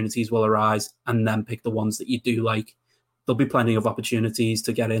opportunities will arise, and then pick the ones that you do like. There'll be plenty of opportunities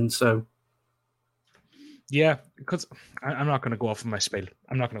to get in. So, yeah, because I'm not going to go off of my spiel.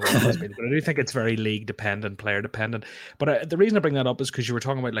 I'm not going to go off my spiel, but I do think it's very league dependent, player dependent. But the reason I bring that up is because you were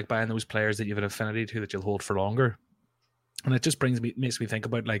talking about like buying those players that you have an affinity to that you'll hold for longer, and it just makes me think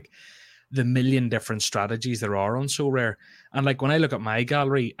about like the million different strategies there are on So Rare. And like when I look at my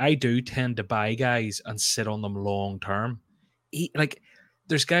gallery, I do tend to buy guys and sit on them long term. Like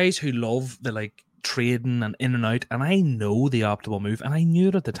there's guys who love the like trading and in and out, and I know the optimal move, and I knew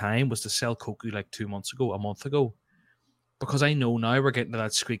it at the time was to sell Koku like a month ago, because I know now we're getting to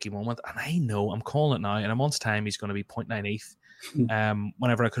that squeaky moment, and I know I'm calling it now. In a month's time, he's going to be 0.9 ETH.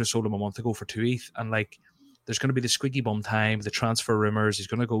 Whenever I could have sold him a month ago for 2 ETH, and like there's going to be the squeaky bum time, the transfer rumors. He's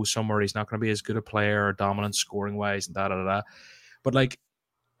going to go somewhere. He's not going to be as good a player or dominant scoring wise, and da. But like,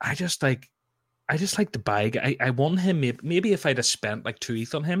 I just like to buy. I won him. Maybe if I'd have spent like 2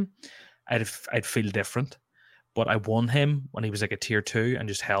 ETH on him, I'd feel different. But I won him when he was like a tier 2 and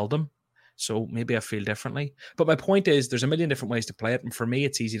just held him. So maybe I feel differently. But my point is, there's a million different ways to play it. And for me,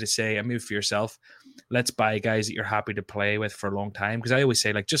 it's easy to say, I move for yourself. Let's buy guys that you're happy to play with for a long time. Because I always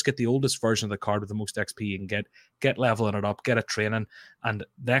say, like, just get the oldest version of the card with the most XP you can get leveling it up, get it training. And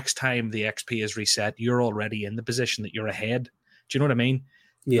next time the XP is reset, you're already in the position that you're ahead. Do you know what I mean?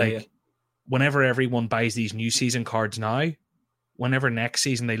 Yeah. Whenever everyone buys these new season cards now, whenever next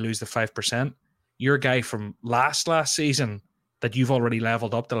season they lose the 5%, your guy from last season that you've already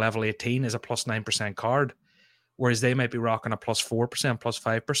leveled up to level 18 is a plus 9% card, whereas they might be rocking a plus 4%, plus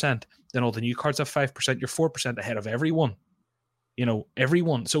 5%. Then all the new cards have 5%. You're 4% ahead of everyone. You know,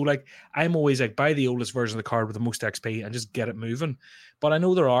 everyone. So, like, I'm always like, buy the oldest version of the card with the most XP and just get it moving. But I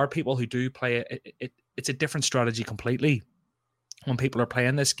know there are people who do play it. It's a different strategy completely. When people are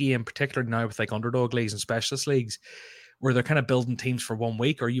playing this game, particularly now with like underdog leagues and specialist leagues, where they're kind of building teams for 1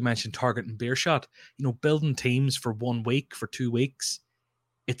 week, or you mentioned Target and Beershot, you know, building teams for 1 week, for 2 weeks,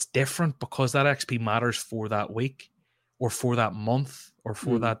 it's different because that XP matters for that week or for that month or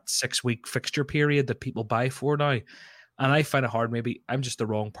for that 6-week fixture period that people buy for now. And I find it hard. Maybe I'm just the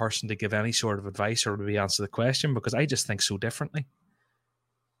wrong person to give any sort of advice or maybe answer the question, because I just think so differently.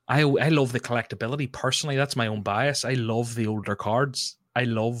 I love the collectability personally. That's my own bias. I love the older cards. I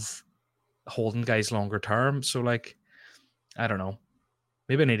love holding guys longer term. So like, I don't know.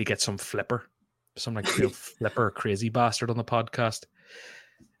 Maybe I need to get some flipper, some like real flipper crazy bastard on the podcast.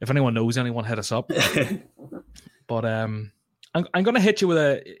 If anyone knows anyone, hit us up. But I'm going to hit you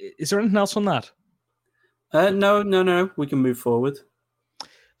with is there anything else on that? No. We can move forward.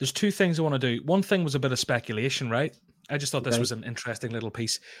 There's 2 things I want to do. One thing was a bit of speculation, right? I just thought this was an interesting little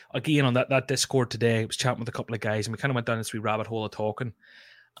piece. Again, on that Discord today, I was chatting with a couple of guys, and we kind of went down this wee rabbit hole of talking.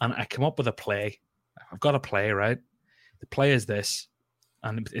 And I came up with a play. I've got a play, right? The play is this.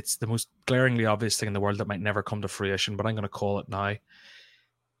 and it's the most glaringly obvious thing in the world that might never come to fruition, but I'm going to call it now.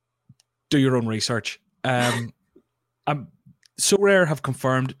 Do your own research. Sorare have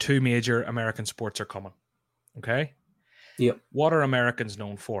confirmed 2 major American sports are coming. Okay? Yep. What are Americans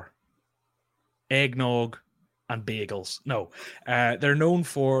known for? Eggnog and bagels. No. They're known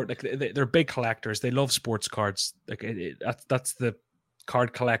for, like, they're big collectors. They love sports cards. Like that's the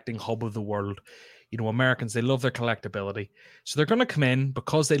card collecting hub of the world. You know, Americans, they love their collectability. So they're going to come in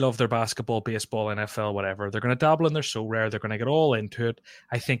because they love their basketball, baseball, NFL, whatever. They're going to dabble in their Sorare. They're going to get all into it.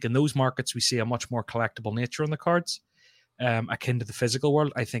 I think in those markets, we see a much more collectible nature on the cards, akin to the physical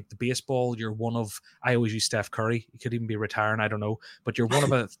world. I think the baseball, you're one of, I always use Steph Curry. He could even be retiring, I don't know. But you're one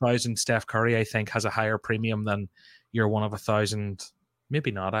of 1,000. Steph Curry, I think, has a higher premium than you're one of 1,000.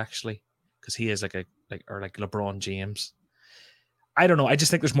 Maybe not, actually, because he is like LeBron James. I don't know. I just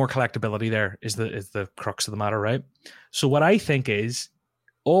think there's more collectability there is the crux of the matter, right? So what I think is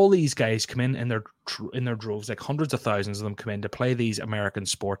all these guys come in their droves, like hundreds of thousands of them come in to play these American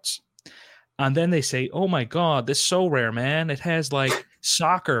sports. And then they say, oh my God, this is so rare, man. It has like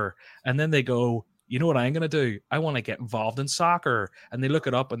soccer. And then they go, you know what I'm going to do? I want to get involved in soccer. And they look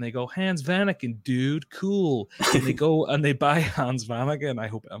it up and they go, Hans Vanaken, dude, cool. And they go and they buy Hans Vanaken. I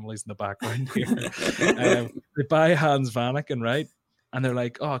hope Emily's in the background here. They buy Hans Vanaken, right? And they're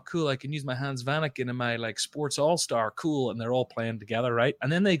like, oh, cool, I can use my Hans Vanaken in my like sports all-star, cool. And they're all playing together, right? And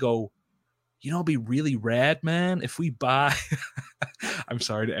then they go, you know, it'd be really rad, man, if we buy... I'm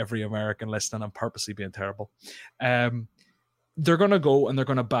sorry to every American listening, I'm purposely being terrible. They're going to go and they're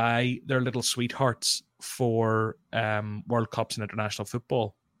going to buy their little sweethearts for World Cups and international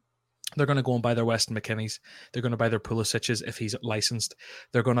football. They're going to go and buy their Weston McKinneys. They're going to buy their Pulisic's if he's licensed.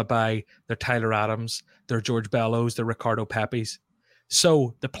 They're going to buy their Tyler Adams, their George Bellows, their Ricardo Pepis.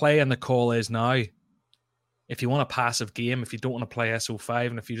 So the play and the call is now, if you want a passive game, if you don't want to play SO5,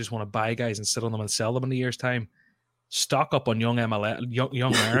 and if you just want to buy guys and sit on them and sell them in a year's time, stock up on young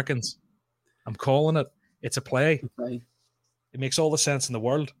Americans. I'm calling it. It's a play. Okay. It makes all the sense in the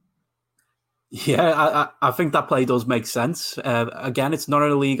world. Yeah, I think that play does make sense. Again, it's not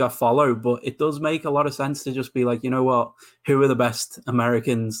a league I follow, but it does make a lot of sense to just be like, you know what? Who are the best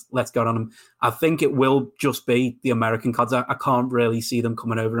Americans? Let's go on them. I think it will just be the American cards. I can't really see them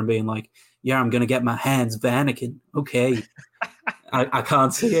coming over and being like, yeah, I'm going to get my Hans Vanaken. Okay. I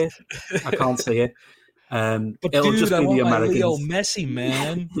can't see it. I can't see it. But it'll dude, just be I want the Americans. Leo Messi,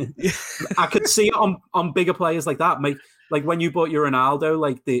 man. I could see it on bigger players like that. Like when you bought your Ronaldo,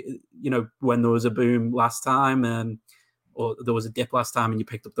 like when there was a boom last time, or there was a dip last time, and you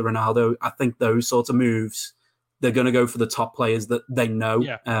picked up the Ronaldo. I think those sorts of moves, they're going to go for the top players that they know.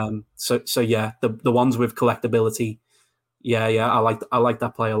 Yeah. So yeah, the ones with collectability. Yeah. I like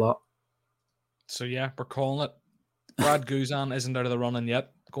that play a lot. So yeah, we're calling it. Brad Guzan isn't out of the running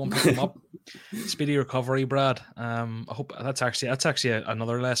yet. Go and pick him up. Speedy recovery, Brad. I hope that's actually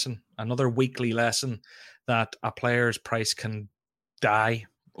another lesson, another weekly lesson that a player's price can die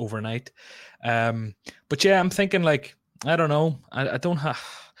overnight. But yeah, I'm thinking like, I don't know.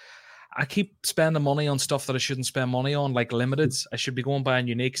 I keep spending money on stuff that I shouldn't spend money on, like limiteds. I should be going buying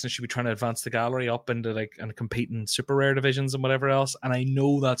uniques and I should be trying to advance the gallery up into and competing super rare divisions and whatever else. And I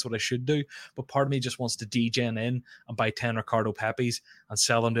know that's what I should do. But part of me just wants to degen in and buy 10 Ricardo Pepis and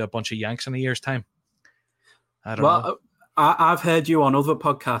sell them to a bunch of Yanks in a year's time. I don't know. I've heard you on other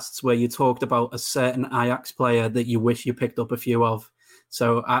podcasts where you talked about a certain Ajax player that you wish you picked up a few of.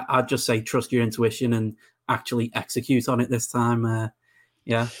 So I'd just say trust your intuition and actually execute on it this time.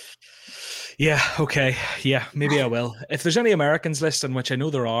 Yeah. Yeah, okay. Yeah, maybe I will. If there's any Americans listening, which I know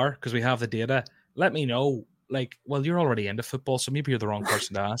there are because we have the data, let me know. Like, well, you're already into football, so maybe you're the wrong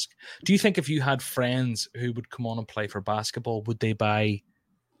person to ask. Do you think if you had friends who would come on and play for basketball, would they buy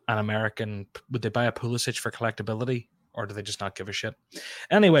a Pulisic for collectability? Or do they just not give a shit?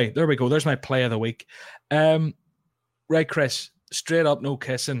 Anyway, there we go. There's my play of the week. Right, Chris, straight up, no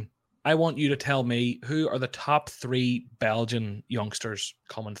kissing. I want you to tell me who are the top 3 Belgian youngsters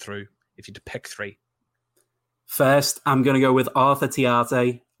coming through, if you had to pick 3. First, I'm going to go with Arthur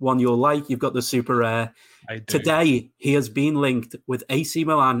Théâtre, one you'll like. You've got the super rare. Today, he has been linked with AC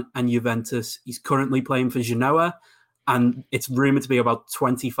Milan and Juventus. He's currently playing for Genoa, and it's rumoured to be about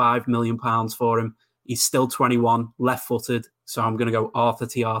 £25 million for him. He's still 21, left-footed, so I'm going to go Arthur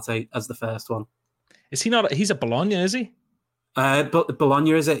Théâtre as the first one. Is he not? He's a Bologna, is he? But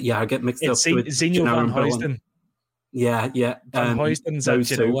Bologna, is it? Yeah, I get mixed up with Zinho van Huysden. Yeah. Van Huysden's at those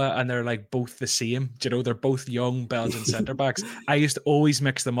two. Genoa, and they're like both the same. They're both young Belgian centre backs. I used to always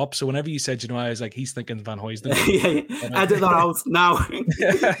mix them up. So whenever you said Genoa, I was like, he's thinking Van Huysden. Edit that out now.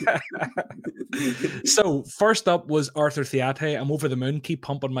 So first up was Arthur Theate. I'm over the moon. Keep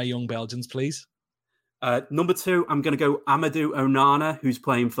pumping my young Belgians, please. Number 2, I'm going to go Amadou Onana, who's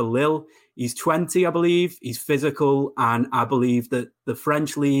playing for Lille. He's 20, I believe. He's physical, and I believe that the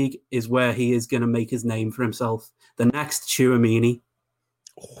French league is where he is going to make his name for himself. The next Tchouaméni.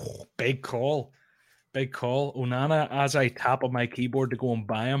 Oh, big call. Big call. Onana, as I tap on my keyboard to go and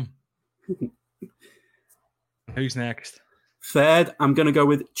buy him. Who's next? Third, I'm going to go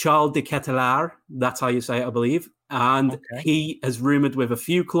with Charles de Ketelaere. That's how you say it, I believe. And he is rumoured with a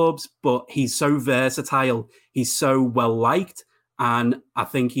few clubs, but he's so versatile. He's so well-liked. And I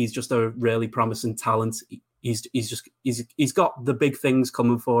think he's just a really promising talent. He's got the big things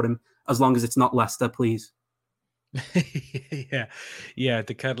coming for him, as long as it's not Leicester, please. Yeah.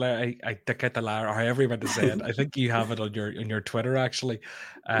 De Ketelaere, or however you meant to say it. I think you have it on your Twitter. Actually,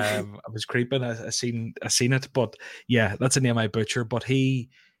 I was creeping. I seen it, but yeah, that's a name I butcher. But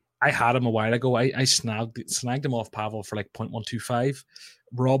I had him a while ago. I snagged him off Pavel for like 0.125,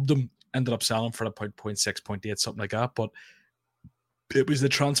 robbed him, ended up selling for like 0.6, 0.8, something like that. But it was the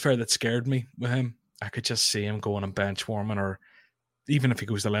transfer that scared me with him. I could just see him going and bench warming, or even if he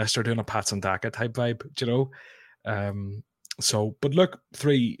goes to Leicester, doing a Patson Daka type vibe, But look,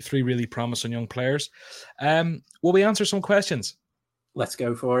 three really promising young players. Will we answer some questions? Let's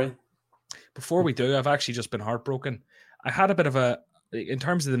go for it. Before we do, I've actually just been heartbroken. I had a bit of in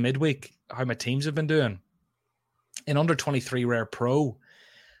terms of the midweek, how my teams have been doing. In under 23 Rare Pro,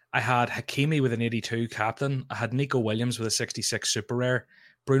 I had Hakimi with an 82 captain. I had Nico Williams with a 66 Super Rare,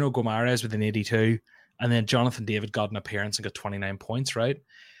 Bruno Gomares with an 82, and then Jonathan David got an appearance and got 29 points, right?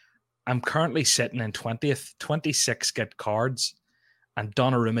 I'm currently sitting in 20th, 26 get cards, and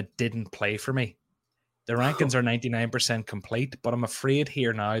Donnarumma didn't play for me. The rankings are 99% complete, but I'm afraid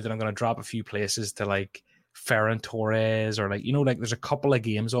here now that I'm going to drop a few places to like Ferran Torres, or there's a couple of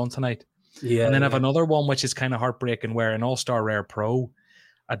games on tonight. Yeah. And then I have another one which is kind of heartbreaking, where an All-Star Rare Pro,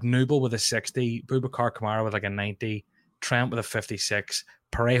 at Nubel with a 60, Boubacar Kamara with like a 90, Trent with a 56,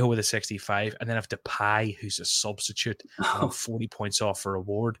 Parejo with a 65, and then I have Depay, who's a substitute, and I'm 40 points off for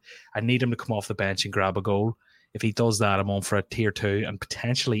reward. I need him to come off the bench and grab a goal. If he does that, I'm on for a tier 2 and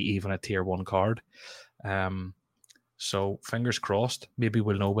potentially even a tier 1 card. So fingers crossed. Maybe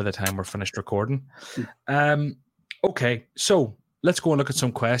we'll know by the time we're finished recording. Okay, so let's go and look at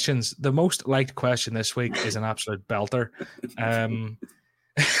some questions. The most liked question this week is an absolute belter.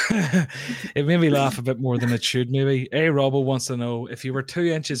 It made me laugh a bit more than it should, maybe. Robbo wants to know, if you were 2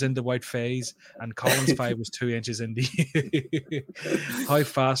 inches into White Phase and Collins 5 was 2 inches into you, how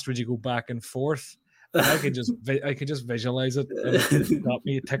fast would you go back and forth? And I could just visualize it, and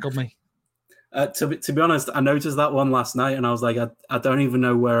it tickled me. To be honest, I noticed that one last night, and I was like, I don't even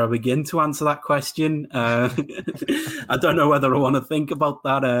know where I begin to answer that question. I don't know whether I want to think about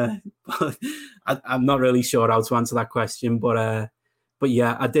that. I'm not really sure how to answer that question, but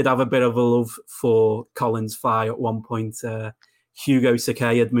yeah, I did have a bit of a love for Collins Fye at one point. Hugo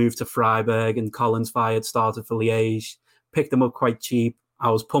Sakai had moved to Freiburg, and Collins Fye had started for Liège. Picked him up quite cheap.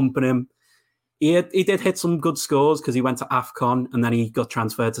 I was pumping him. He did hit some good scores because he went to AFCON and then he got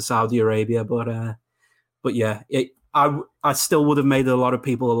transferred to Saudi Arabia. But yeah, I still would have made a lot of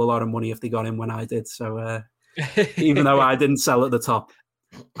people a lot of money if they got him when I did. So even though I didn't sell at the top,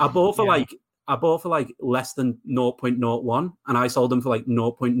 I bought for like less than 0.01 and I sold him for like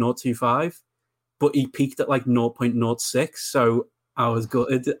 0.025, but he peaked at like 0.06. So I was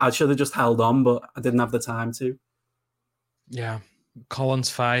good. I should have just held on, but I didn't have the time to. Yeah. Collins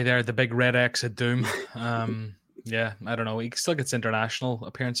Fye there, the big red X at Doom. Yeah, I don't know. He still gets international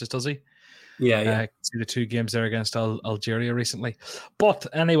appearances, does he? Yeah. See the 2 games there against Algeria recently. But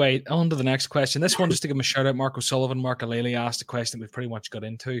anyway, on to the next question. This one, just to give him a shout out, Mark O'Sullivan, Mark Aleli asked a question we've pretty much got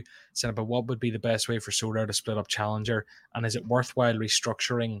into, saying about what would be the best way for Sorare to split up Challenger, and is it worthwhile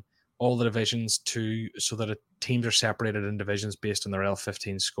restructuring all the divisions so that teams are separated in divisions based on their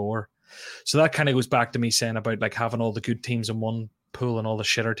L15 score? So that kind of goes back to me saying about like having all the good teams in one pool and all the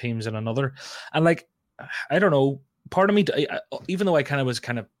shitter teams in another. And like, I don't know, part of me, even though I was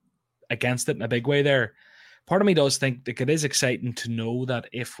against it in a big way there, part of me does think that it is exciting to know that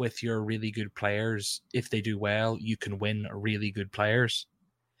if with your really good players, if they do well, you can win really good players.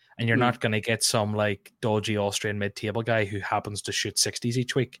 And you're not going to get some like dodgy Austrian mid-table guy who happens to shoot 60s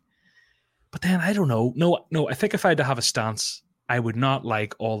each week. But then I don't know. No, I think if I had to have a stance, I would not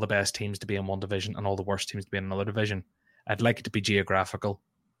like all the best teams to be in one division and all the worst teams to be in another division. I'd like it to be geographical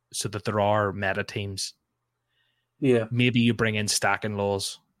so that there are meta teams. Yeah. Maybe you bring in stacking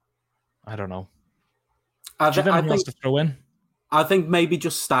laws. I don't know. I Do you have anything else to throw in? I think maybe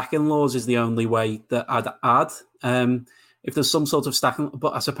just stacking laws is the only way that I'd add. If there's some sort of stacking,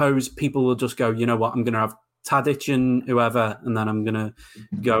 but I suppose people will just go, you know what, I'm going to have Tadic and whoever, and then I'm going to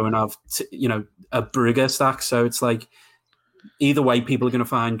go and have, a Brugge stack. So it's like, either way, people are going to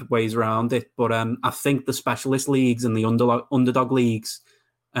find ways around it. But I think the specialist leagues and the underdog leagues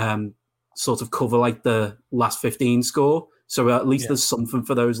sort of cover like the last 15 score. So at least there's something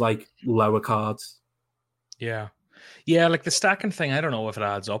for those like lower cards. Yeah. Yeah, like the stacking thing, I don't know if it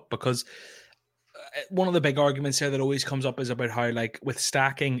adds up, because one of the big arguments here that always comes up is about how, like, with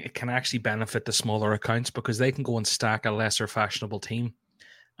stacking, it can actually benefit the smaller accounts because they can go and stack a lesser fashionable team.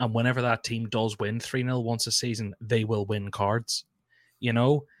 And whenever that team does win 3-0 once a season, they will win cards,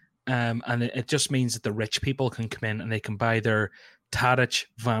 and it just means that the rich people can come in and they can buy their Tadic,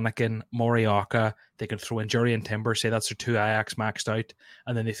 Vanaken, Moriaka. They can throw in Jurrien Timber, say that's their 2 Ajax maxed out,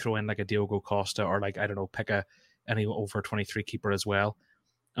 and then they throw in like a Diogo Costa or, like, I don't know, pick any over 23 keeper as well.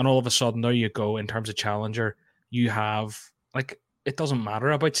 And all of a sudden, there you go. In terms of challenger, you have, like, it doesn't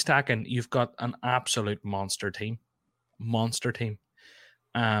matter about stacking. You've got an absolute monster team.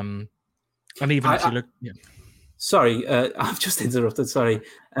 And even if you look, Sorry, I've just interrupted. Sorry.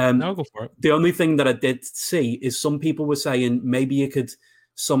 No, go for it. The only thing that I did see is some people were saying maybe you could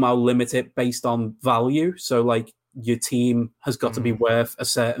somehow limit it based on value. So, like, your team has got to be worth a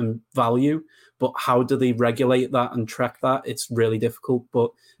certain value, but how do they regulate that and track that? It's really difficult,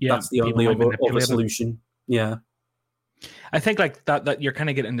 but that's the only other solution. Yeah. I think like that you're kind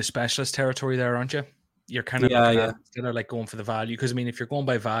of getting into specialist territory there, aren't you? You're kind of instead of like going for the value, because I mean, if you're going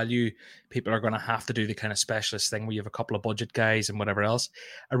by value, people are going to have to do the kind of specialist thing where you have a couple of budget guys and whatever else.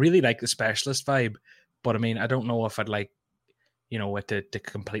 I really like the specialist vibe, but I mean, I don't know if I'd like, it to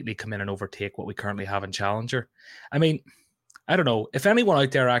completely come in and overtake what we currently have in Challenger. I mean, I don't know if anyone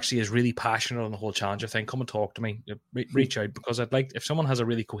out there actually is really passionate on the whole Challenger thing. Come and talk to me. Reach out, because I'd like, if someone has a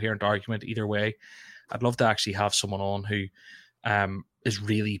really coherent argument either way, I'd love to actually have someone on who is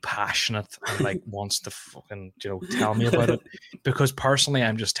really passionate and like wants to fucking tell me about it, because personally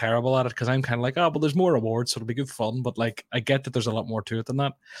I'm just terrible at it, because I'm kind of like, but there's more awards, so it'll be good fun, but like I get that there's a lot more to it than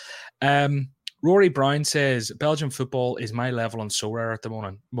that. Rory Brown says Belgian football is my level on Sorare at the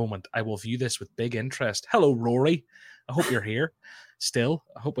moment. I will view this with big interest. Hello, Rory. I hope you're here still.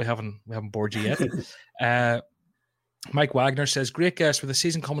 I hope we haven't bored you yet. Mike Wagner says, great guest. With the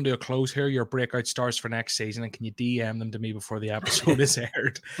season coming to a close, here are your breakout stars for next season, and can you DM them to me before the episode is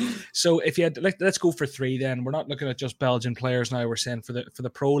aired? So if you had, let's go for 3 then. We're not looking at just Belgian players now. We're saying for the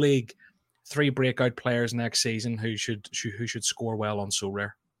Pro League, 3 breakout players next season who should score well on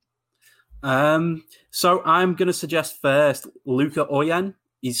Sorare. So I'm going to suggest first Luca Oyen.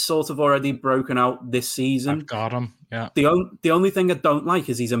 He's sort of already broken out this season. I've got him, yeah. The only thing I don't like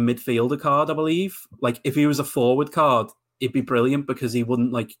is he's a midfielder card, I believe. Like, if he was a forward card, it'd be brilliant because he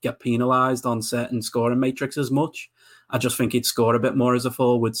wouldn't like get penalised on certain scoring matrix as much. I just think he'd score a bit more as a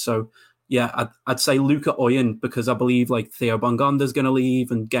forward. So, yeah, I'd say Luca Oyen, because I believe like Theo Bongonda's going to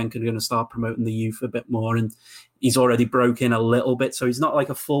leave and Genk are going to start promoting the youth a bit more. And he's already broken a little bit. So he's not like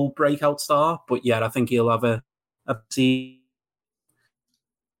a full breakout star. But yeah, I think he'll have a season.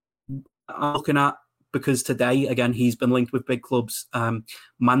 I'm looking at, because today, again, he's been linked with big clubs. Mandela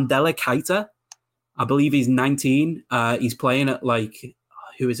Keita, I believe he's 19. He's playing at like,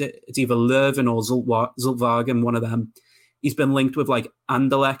 who is it? It's either Leuven or Zultwagen, one of them. He's been linked with like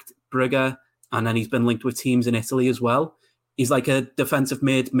Anderlecht, Brugge, and then he's been linked with teams in Italy as well. He's like a defensive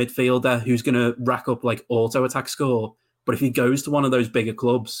midfielder who's going to rack up like auto attack score. But if he goes to one of those bigger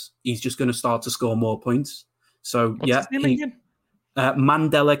clubs, he's just going to start to score more points. So, What's his name again?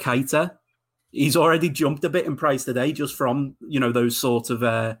 Mandela Keita. He's already jumped a bit in price today just from, those sort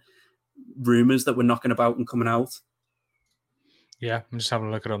of rumours that were knocking about and coming out. Yeah, I'm just having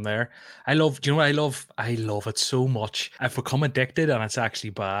a look at him there. Do you know what I love? I love it so much. I've become addicted, and it's actually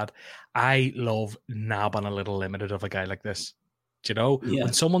bad. I love nabbing a little limited of a guy like this. Do you know? Yeah.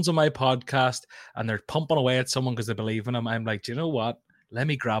 When someone's on my podcast and they're pumping away at someone because they believe in them, I'm like, do you know what? Let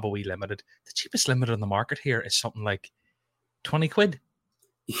me grab a wee limited. The cheapest limited on the market here is something like 20 quid.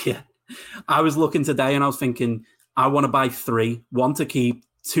 Yeah. I was looking today and I was thinking, I want to buy 3, 1 to keep,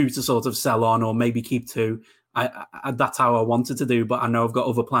 2 to sort of sell on, or maybe keep 2. I that's how I wanted to do, but I know I've got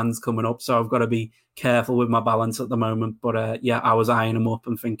other plans coming up, so I've got to be careful with my balance at the moment. But yeah, I was eyeing them up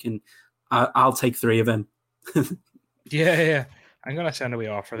and thinking, I'll take 3 of them. Yeah. I'm going to send a wee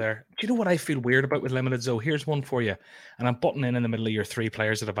offer there. Do you know what I feel weird about with limiteds, though? Here's one for you. And I'm butting in the middle of your 3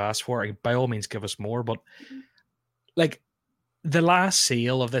 players that I've asked for. By all means, give us more. But like, the last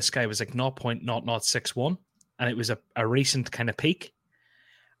sale of this guy was like 0.0061, and it was a recent kind of peak.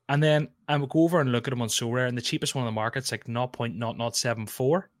 And then I would go over and look at them on SoRare, and the cheapest one on the market's like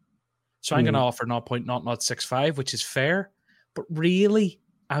 0.0074. So I'm going to offer 0.0065, which is fair. But really,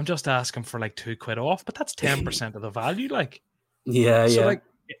 I'm just asking for like £2 off, but that's 10% of the value. Like, yeah. Like,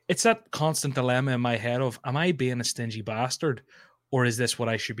 it's that constant dilemma in my head of, am I being a stingy bastard, or is this what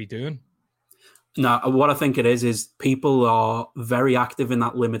I should be doing? No, what I think it is people are very active in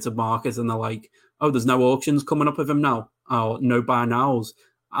that limited market, and they're like, oh, there's no auctions coming up of him now. Oh, no buy nows.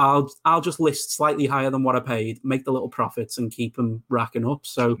 I'll just list slightly higher than what I paid, make the little profits, and keep them racking up.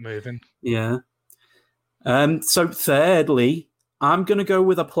 So keep moving. Yeah. So thirdly, I'm going to go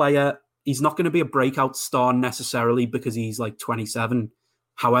with a player. He's not going to be a breakout star necessarily because he's like 27.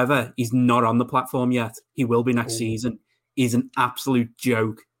 However, he's not on the platform yet. He will be next season. He's an absolute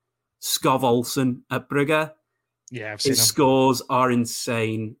joke. Skov Olsen at Brugge. Yeah, I've seen him. His scores are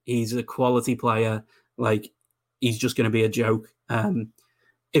insane. He's a quality player. Like, he's just going to be a joke.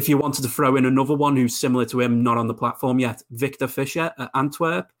 If you wanted to throw in another one who's similar to him, not on the platform yet, Victor Fischer at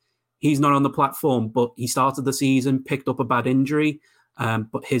Antwerp. He's not on the platform, but he started the season, picked up a bad injury,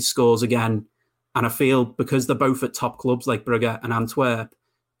 but his scores again. And I feel because they're both at top clubs like Brugge and Antwerp,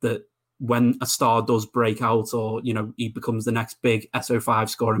 that when a star does break out or, you know, he becomes the next big SO5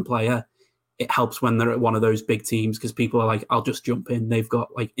 scoring player, it helps when they're at one of those big teams because people are like, I'll just jump in. They've got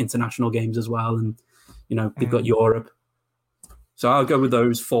like international games as well. And, you know, they've got Europe. So I'll go with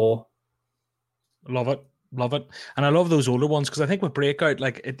those 4. Love it. And I love those older ones because I think with breakout,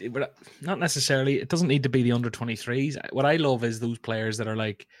 like it not necessarily, it doesn't need to be the under 23s. What I love is those players that are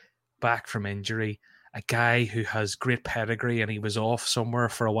like back from injury, a guy who has great pedigree and he was off somewhere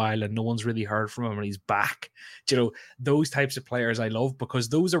for a while and no one's really heard from him and he's back. You know, those types of players I love because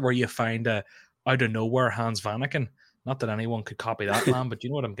those are where you find a out of nowhere Hans Vanaken. Not that anyone could copy that man, but you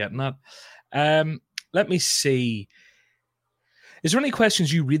know what I'm getting at. Let me see. Is there any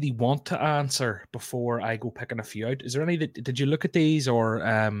questions you really want to answer before I go picking a few out? Is there any did you look at these or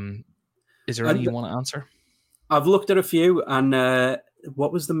is there any you want to answer? I've looked at a few, and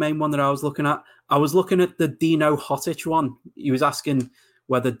what was the main one that I was looking at? I was looking at the Dino Hotic one. He was asking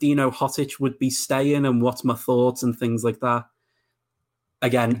whether Dino Hotic would be staying and what's my thoughts and things like that.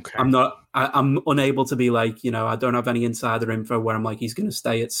 Again, okay. I'm unable to be like, you know, I don't have any insider info where I'm like, he's going to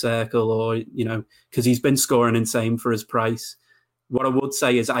stay at Circle or, you know, because he's been scoring insane for his price. What I would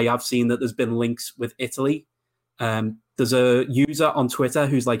say is I have seen that there's been links with Italy. There's a user on Twitter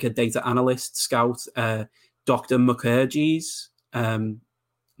who's like a data analyst, scout, Dr. Mukherjee's,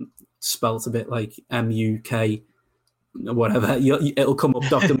 spelt a bit like M-U-K, whatever. It'll come up,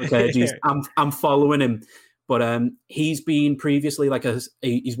 Dr. Mukherjee's. I'm following him. But he's been previously like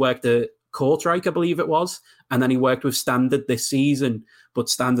he's worked at Kortrijk, I believe it was. And then he worked with Standard this season. But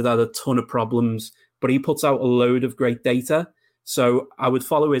Standard had a ton of problems. But he puts out a load of great data. So I would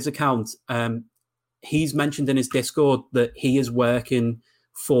follow his account. He's mentioned in his Discord that he is working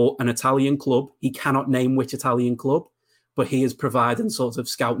for an Italian club. He cannot name which Italian club, but he is providing sort of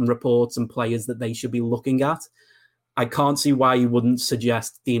scouting reports and players that they should be looking at. I can't see why you wouldn't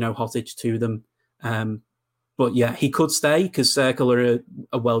suggest Dino Hotic to them. But yeah, he could stay because Circle are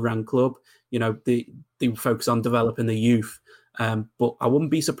a well-run club. You know, they focus on developing the youth. But I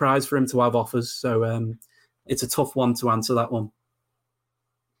wouldn't be surprised for him to have offers. So it's a tough one to answer, that one.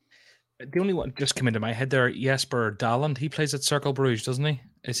 The only one just came into my head there, Jesper Daland. He plays at Circle Bruges, doesn't he?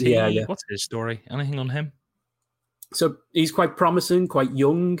 Is he? Yeah. What's his story? Anything on him? So he's quite promising, quite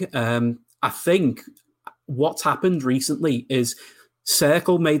young. I think what's happened recently is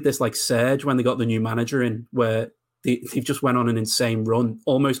Circle made this like surge when they got the new manager in, where they've just went on an insane run,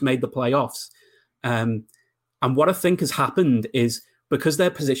 almost made the playoffs. And what I think has happened is because their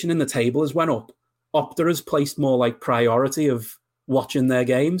position in the table has went up, Opta has placed more like priority of watching their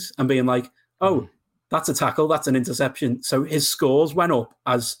games and being like, oh, that's a tackle, that's an interception. So his scores went up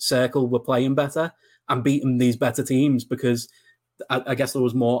as Circle were playing better and beating these better teams because I guess there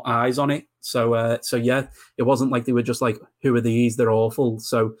was more eyes on it. So yeah, it wasn't like they were just like, who are these? They're awful.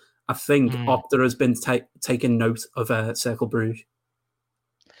 So I think Opta has been taking note of Circle Bruges.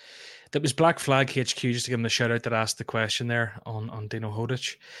 That was Black Flag HQ, just to give him the shout out that asked the question there on Dino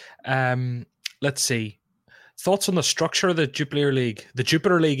Hotic. Let's see. Thoughts on the structure of the Jupiler League? The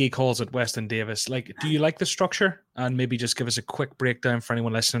Jupiter League, he calls it, Weston Davis. Like, do you like the structure? And maybe just give us a quick breakdown for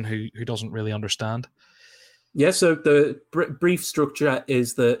anyone listening who doesn't really understand. Yeah, so the brief structure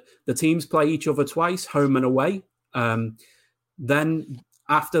is that the teams play each other twice, home and away. Then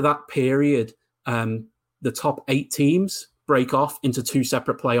after that period, the top 8 teams break off into 2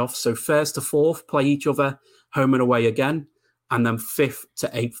 separate playoffs. So first to fourth play each other home and away again. And then 5th to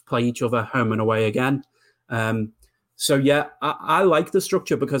 8th play each other home and away again. So yeah, I like the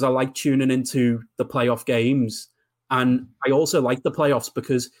structure because I like tuning into the playoff games, and I also like the playoffs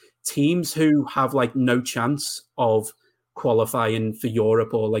because teams who have like no chance of qualifying for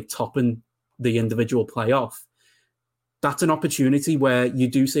Europe or like topping the individual playoff, that's an opportunity where you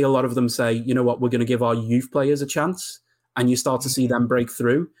do see a lot of them say, you know what, we're going to give our youth players a chance, and you start to see them break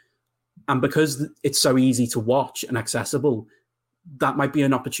through. And because it's so easy to watch and accessible, that might be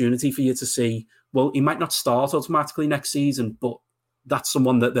an opportunity for you to see, well, he might not start automatically next season, but that's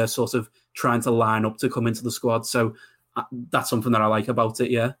someone that they're sort of trying to line up to come into the squad. So that's something that I like about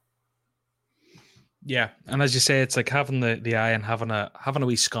it, yeah. Yeah, and as you say, it's like having the eye and having a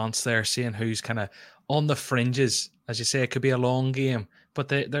wee sconce there, seeing who's kind of on the fringes. As you say, it could be a long game, but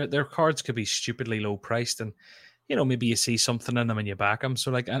their cards could be stupidly low priced, and maybe you see something in them and you back them.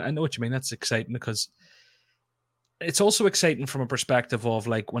 So like, I know what you mean. That's exciting because it's also exciting from a perspective of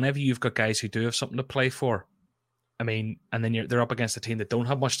like whenever you've got guys who do have something to play for. I mean, and then they're up against a team that don't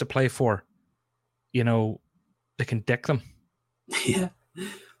have much to play for. They can dick them. Yeah.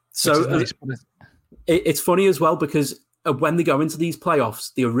 So nice. It's funny as well because when they go into these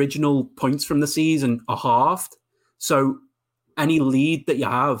playoffs, the original points from the season are halved. So any lead that you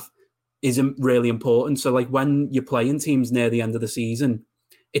have isn't really important. So like when you're playing teams near the end of the season,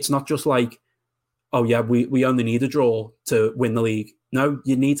 it's not just like, oh yeah, we only need a draw to win the league. No,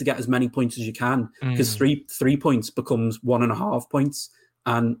 you need to get as many points as you can because 3 points becomes 1.5 points.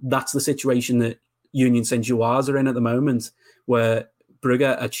 And that's the situation that Union Saint-Gilloise are in at the moment, where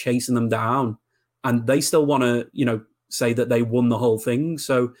Brugge are chasing them down and they still want to, say that they won the whole thing.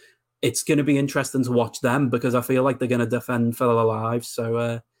 So it's going to be interesting to watch them because I feel like they're going to defend for their lives.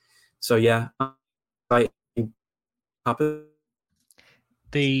 So yeah, we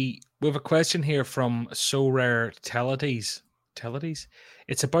have a question here from So Rare Telides.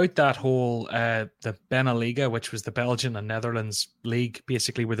 It's about that whole the Beneliga, which was the Belgian and Netherlands league,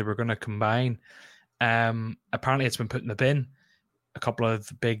 basically where they were going to combine. Apparently, it's been put in the bin. A couple of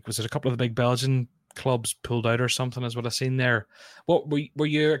the big Belgian clubs pulled out or something, is what I've seen there. What were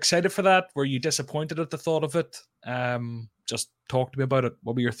you excited for that? Were you disappointed at the thought of it? Just talk to me about it.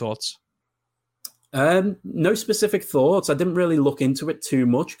 What were your thoughts? No specific thoughts. I didn't really look into it too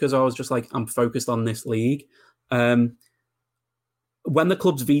much because I was just like, I'm focused on this league. When the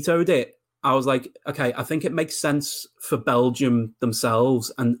clubs vetoed it, I was like, okay, I think it makes sense for Belgium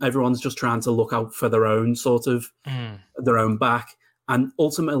themselves, and everyone's just trying to look out for their own sort of their own back. And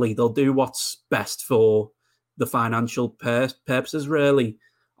ultimately, they'll do what's best for the financial purposes, really.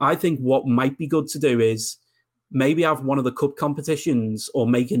 I think what might be good to do is maybe have one of the cup competitions or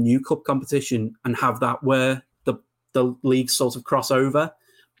make a new cup competition and have that where the leagues sort of cross over.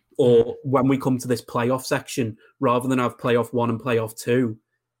 Or when we come to this playoff section, rather than have playoff 1 and playoff 2,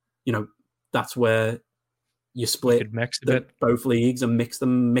 that's where you split both leagues and mix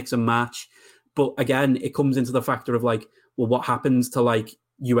and match. But again, it comes into the factor of like, well, what happens to like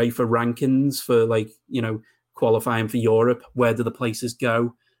UEFA rankings for like, qualifying for Europe? Where do the places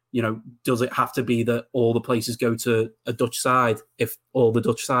go? Does it have to be that all the places go to a Dutch side if all the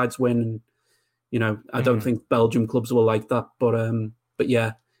Dutch sides win? And, I don't think Belgium clubs will like that. But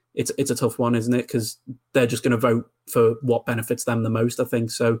yeah, it's a tough one, isn't it? Because they're just going to vote for what benefits them the most, I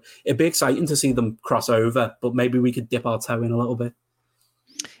think. So it'd be exciting to see them cross over, but maybe we could dip our toe in a little bit.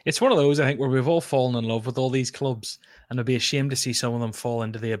 It's one of those, I think, where we've all fallen in love with all these clubs, and it'd be a shame to see some of them fall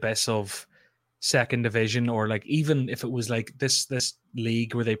into the abyss of second division, or like even if it was like this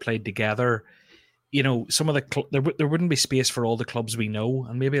league where they played together, some of the there wouldn't be space for all the clubs we know,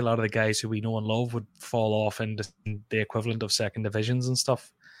 and maybe a lot of the guys who we know and love would fall off into the equivalent of second divisions and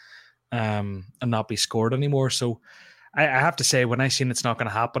stuff, and not be scored anymore. So I have to say, when I seen it's not going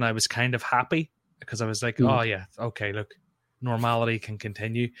to happen, I was kind of happy because I was like, oh yeah, okay, look, normality can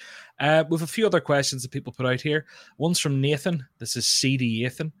continue. With a few other questions that people put out here. One's from Nathan. This is CD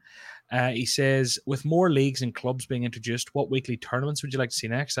Ethan. He says, with more leagues and clubs being introduced, what weekly tournaments would you like to see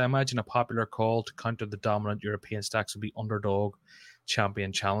next? I imagine a popular call to counter the dominant European stacks would be underdog,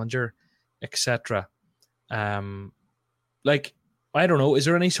 champion, challenger, etc. I don't know. Is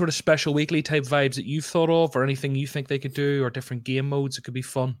there any sort of special weekly type vibes that you've thought of, or anything you think they could do, or different game modes that could be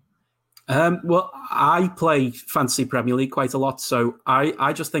fun? Well, I play Fantasy Premier League quite a lot, so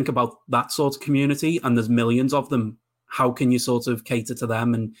I just think about that sort of community, and there's millions of them. How can you sort of cater to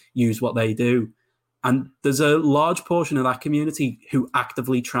them and use what they do? And there's a large portion of that community who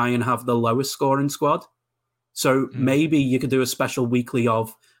actively try and have the lowest scoring squad. So maybe you could do a special weekly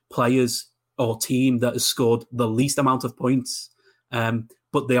of players or team that has scored the least amount of points,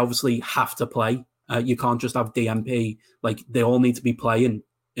 but they obviously have to play. You can't just have DMP. Like, they all need to be playing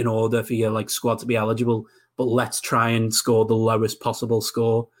in order for your like squad to be eligible. but let's try and score the lowest possible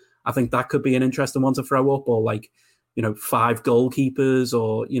score. I think that could be an interesting one to throw up, or like, 5 goalkeepers,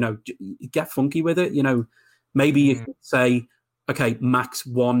 or, get funky with it. Maybe you could say, okay, max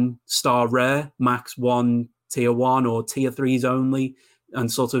 1 star rare, max 1 tier 1 or tier 3s only,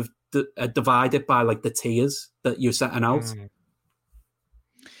 and sort of divide it by like the tiers that you're setting out.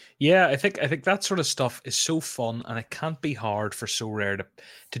 Yeah, I think that sort of stuff is so fun, and it can't be hard for So Rare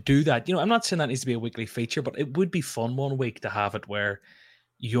to do that. I'm not saying that needs to be a weekly feature, but it would be fun one week to have it where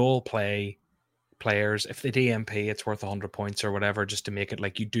you'll play players. If they DMP, it's worth 100 points or whatever, just to make it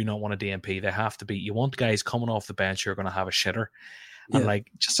like you do not want to DMP. They have to be. You want guys coming off the bench who are going to have a shitter, and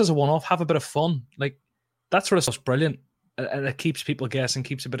like just as a one-off, have a bit of fun. Like that sort of stuff's brilliant, and it keeps people guessing,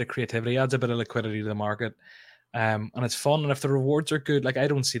 keeps a bit of creativity, adds a bit of liquidity to the market. And it's fun, and if the rewards are good, like I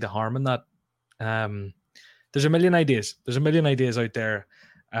don't see the harm in that. There's a million ideas. There's a million ideas out there.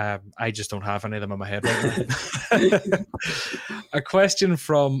 I just don't have any of them in my head right now. A question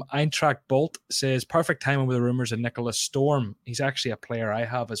from Eintracht Bolt says, perfect timing with the rumors of Nicholas Storm. He's actually a player I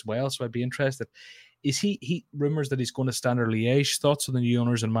have as well, so I'd be interested. Is he rumors that he's going to Standard Liège? Thoughts on the new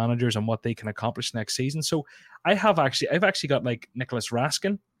owners and managers and what they can accomplish next season? So I've actually got like Nicholas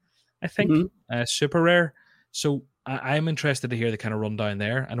Raskin, I think, super rare. So I'm interested to hear the kind of rundown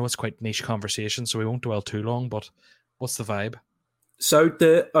there. I know it's quite niche conversation, so we won't dwell too long, but what's the vibe? So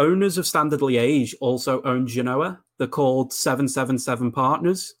the owners of Standard Liège also own Genoa. They're called 777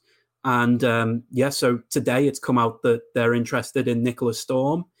 Partners. And so today it's come out that they're interested in Nicholas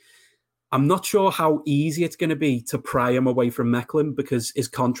Storm. I'm not sure how easy it's going to be to pry him away from Mechelen, because his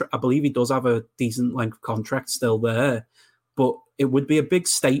contract, I believe he does have a decent length contract still there. But it would be a big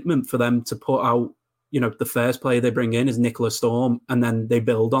statement for them to put out, the first player they bring in is Nicholas Storm, and then they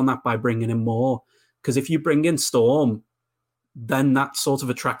build on that by bringing in more. Because if you bring in Storm, then that sort of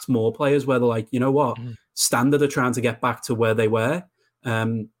attracts more players where they're like, you know what, Standard are trying to get back to where they were.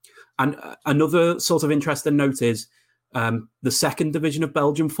 And another sort of interesting note is the second division of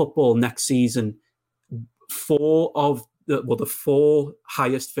Belgian football next season, the 4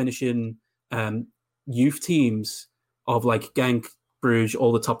 highest finishing youth teams of like Genk, Bruges,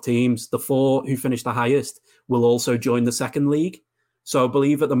 all the top teams, the 4 who finish the highest will also join the second league. So I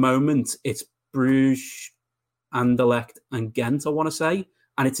believe at the moment it's Bruges, Anderlecht and Ghent, I want to say,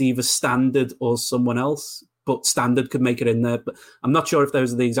 and it's either Standard or someone else, but Standard could make it in there. But I'm not sure if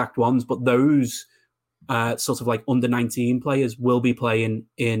those are the exact ones, but those sort of like under 19 players will be playing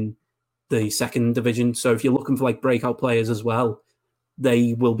in the second division. So if you're looking for like breakout players as well,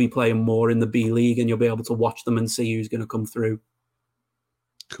 they will be playing more in the B League, and you'll be able to watch them and see who's going to come through.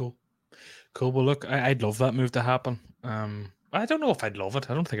 Cool. Well, look, I'd love that move to happen. I don't know if I'd love it.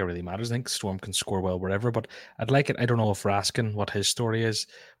 I don't think it really matters. I think Storm can score well wherever, but I'd like it. I don't know if Raskin, what his story is,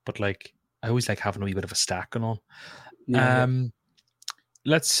 but like I always like having a wee bit of a stack going on. Yeah.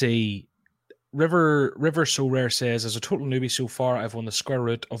 Let's see. River So Rare says, as a total newbie so far, I've won the square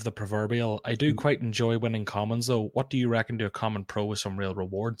root of the proverbial. I do quite enjoy winning commons, though. What do you reckon to a common pro with some real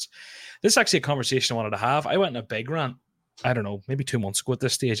rewards? This is actually a conversation I wanted to have. I went in a big rant, I don't know, maybe 2 months ago at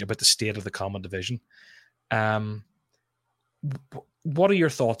this stage, about the state of the common division. What are your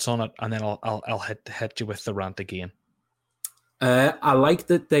thoughts on it? And then I'll hit you with the rant again. I like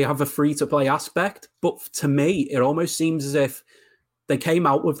that they have a free-to-play aspect, but to me, it almost seems as if they came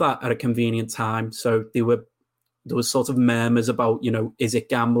out with that at a convenient time. So there was sort of murmurs about, is it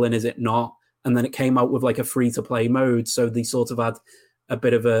gambling, is it not? And then it came out with like a free-to-play mode. So they sort of had a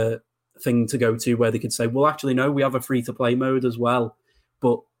bit of a thing to go to where they could say, well, actually, no, we have a free-to-play mode as well.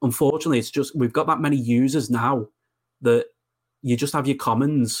 But unfortunately, it's just, we've got that many users now that you just have your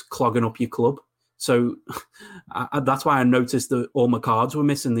commons clogging up your club. So that's why I noticed that all my cards were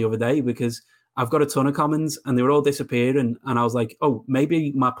missing the other day, because I've got a ton of commons and they were all disappearing. And I was like, oh,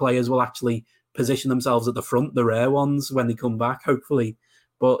 maybe my players will actually position themselves at the front, the rare ones, when they come back, hopefully.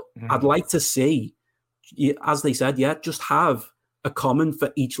 But I'd like to see, as they said, just have a common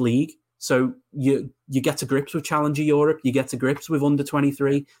for each league. So you get to grips with Challenger Europe, you get to grips with under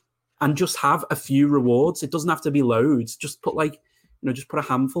 23, and just have a few rewards. It doesn't have to be loads. Just put just put a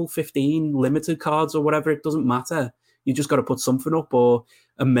handful, 15 limited cards or whatever. It doesn't matter. You just got to put something up, or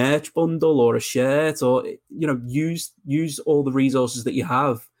a merch bundle or a shirt, or, use all the resources that you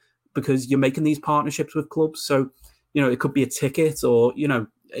have, because you're making these partnerships with clubs. So, it could be a ticket, or,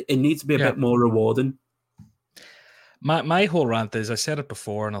 it needs to be a bit more rewarding. My whole rant is, I said it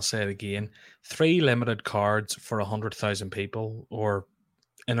before and I'll say it again, 3 limited cards for 100,000 people, or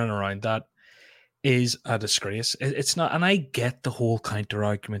in and around that. is a disgrace. It's not, and I get the whole counter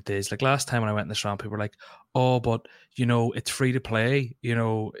argument is like last time when I went in this round, people were like, "Oh, but it's free to play.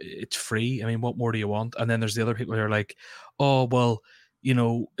 It's free. I mean, what more do you want?" And then there's the other people who are like, "Oh, well,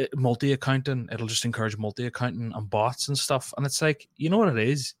 multi-accounting. It'll just encourage multi-accounting and bots and stuff." And it's like, you know what it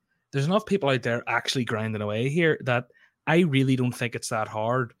is? There's enough people out there actually grinding away here that I really don't think it's that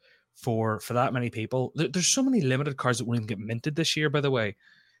hard for that many people. There's so many limited cards that won't even get minted this year, by the way.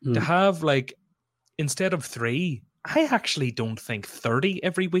 To have like, instead of 3, I actually don't think 30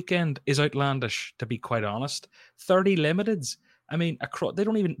 every weekend is outlandish, to be quite honest. 30 limiteds. I mean,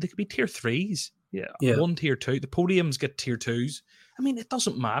 they could be tier 3s. Yeah. 1 tier 2. The podiums get tier 2s. I mean, it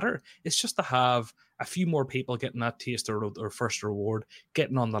doesn't matter. It's just to have a few more people getting that taste or first reward,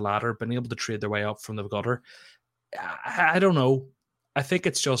 getting on the ladder, being able to trade their way up from the gutter. I don't know. I think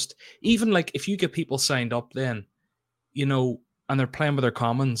it's just, even like if you get people signed up then, and they're playing with their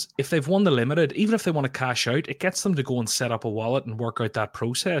commons, if they've won the limited, even if they want to cash out, it gets them to go and set up a wallet and work out that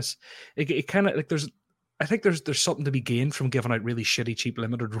process. It kind of like I think there's something to be gained from giving out really shitty, cheap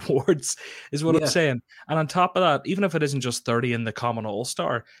limited rewards, is what I'm saying. And on top of that, even if it isn't just 30 in the common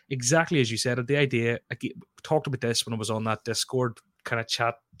all-star, exactly as you said, the idea, I talked about this when I was on that Discord kind of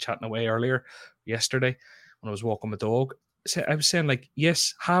chatting away earlier yesterday when I was walking my dog. I was saying, like,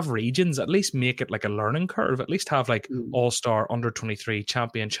 yes, have regions, at least make it like a learning curve, at least have like all-star, under 23,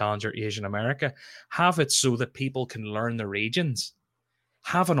 champion, challenger, Asian America, have it so that people can learn the regions.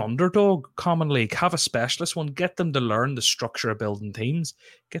 Have an underdog common league, have a specialist one, get them to learn the structure of building teams,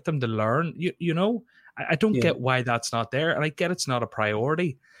 get them to learn, I don't get why that's not there, and I get it's not a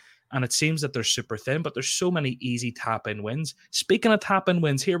priority, and it seems that they're super thin, but there's so many easy tap-in wins. Speaking of tap-in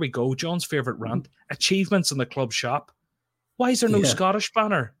wins, here we go, John's favourite rant, achievements in the club shop. Why is there no Scottish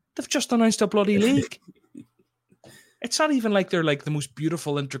banner? They've just announced a bloody league. It's not even like they're like the most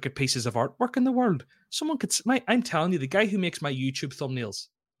beautiful, intricate pieces of artwork in the world. Someone could, I'm telling you, the guy who makes my YouTube thumbnails,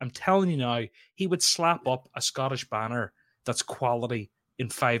 I'm telling you now, he would slap up a Scottish banner that's quality in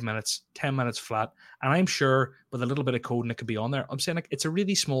 5 minutes, 10 minutes flat. And I'm sure with a little bit of coding, it could be on there. I'm saying, like, it's a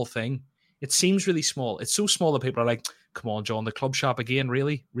really small thing. It seems really small. It's so small that people are like, come on, John, the club shop again.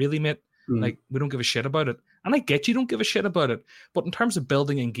 Really? Really, mate? Like, we don't give a shit about it. And I get you don't give a shit about it. But in terms of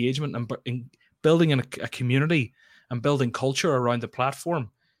building engagement and building a community and building culture around the platform,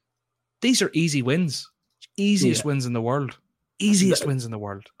 these are easy wins. Easiest wins in the world. Easiest wins in the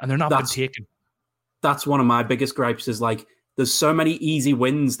world. And they're not been taken. That's one of my biggest gripes is, like, there's so many easy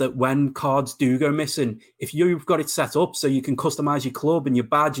wins that when cards do go missing, if you've got it set up so you can customize your club and your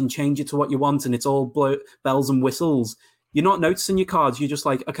badge and change it to what you want and it's all bells and whistles, you're not noticing your cards. You're just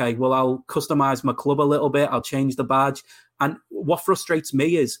like, okay, well, I'll customize my club a little bit. I'll change the badge. And what frustrates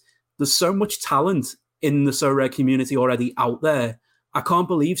me is there's so much talent in the Sorare community already out there. I can't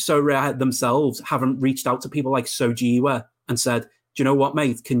believe Sorare themselves haven't reached out to people like Sojiwa and said, do you know what,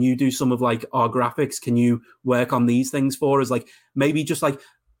 mate? Can you do some of like our graphics? Can you work on these things for us? Like, maybe just like,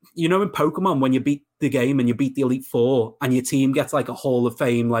 in Pokemon, when you beat the game and you beat the Elite Four and your team gets like a Hall of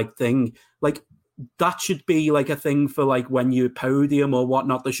Fame like thing, like, that should be like a thing for like when you podium or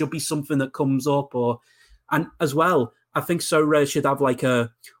whatnot. There should be something that comes up, and as well, I think Sorare should have like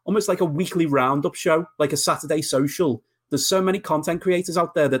almost like a weekly roundup show, like a Saturday social. There's so many content creators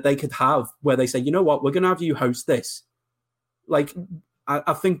out there that they could have where they say, you know what, we're going to have you host this. Like,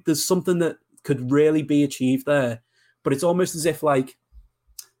 I think there's something that could really be achieved there, but it's almost as if they're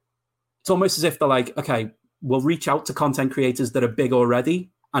like, okay, we'll reach out to content creators that are big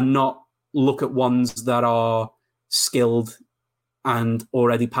already and not look at ones that are skilled and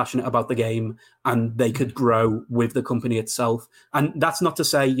already passionate about the game, and they could grow with the company itself. And that's not to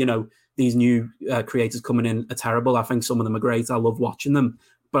say, these new creators coming in are terrible. I think some of them are great. I love watching them.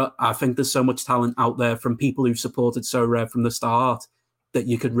 But I think there's so much talent out there from people who've supported Sorare from the start that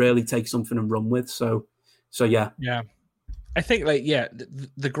you could really take something and run with. So yeah. Yeah. I think, like,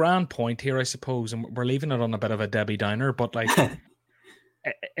 the grand point here, I suppose, and we're leaving it on a bit of a Debbie Downer, but like,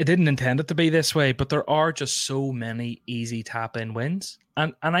 I didn't intend it to be this way, but there are just so many easy tap-in wins.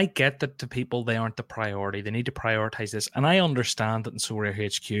 And I get that to people, they aren't the priority. They need to prioritize this. And I understand that in Sorare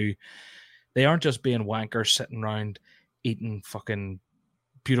HQ, they aren't just being wankers sitting around eating fucking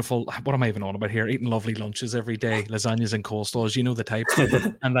beautiful, what am I even on about here? Eating lovely lunches every day, lasagnas and coleslaws, the type,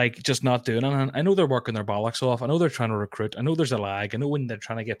 and like just not doing it. And I know they're working their bollocks off. I know they're trying to recruit. I know there's a lag. I know when they're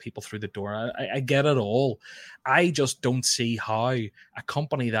trying to get people through the door. I get it all. I just don't see how a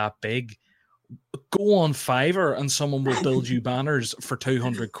company that big go on Fiverr and someone will build you banners for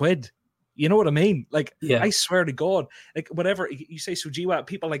 200 quid. You know what I mean? Like, Yeah. I swear to God, like whatever you say, Sujiwa,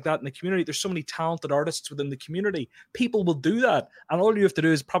 people like that in the community, there's so many talented artists within the community. People will do that. And all you have to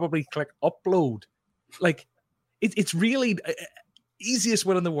do is probably click upload. Like, it's really easiest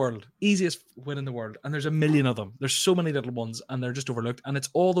win in the world. And there's a million of them. There's so many little ones and they're just overlooked. And it's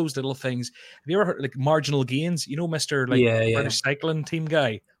all those little things. Have you ever heard like marginal gains? You know, Mr. like British cycling team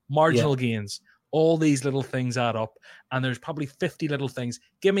guy, marginal gains. All these little things add up, and there's probably 50 little things.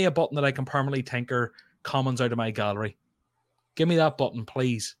 Give me a button that I can permanently tinker commons out of my gallery. Give me that button,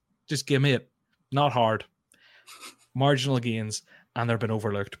 please. Just give me it. Not hard. Marginal gains, and they've been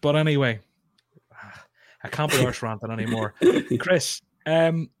overlooked. But anyway, I can't be arse ranting anymore. Chris,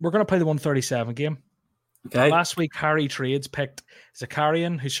 we're going to play the 137 game. Okay. Last week, Harry Trades picked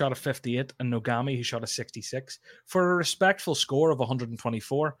Zakarian, who shot a 58, and Nogami, who shot a 66, for a respectful score of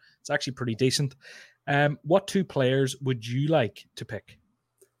 124. It's actually pretty decent. What two players would you like to pick?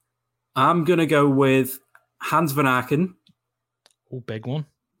 I'm going to go with Hans van Aken. Oh, big one.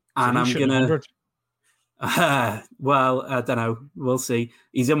 And I'm going to... well, I don't know. We'll see.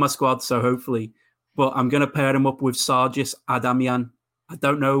 He's in my squad, so hopefully. But I'm going to pair him up with Sargis Adamian. I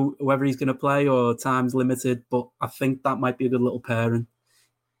don't know whether he's going to play or time's limited, but I think that might be a good little pairing.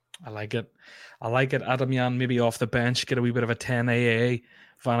 I like it. Adamian maybe off the bench, get a wee bit of a 10 AA.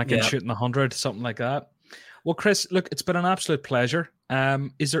 Vanaken shooting 100, something like that. Well, Chris, look, it's been an absolute pleasure.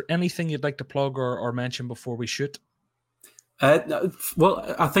 Is there anything you'd like to plug or mention before we shoot?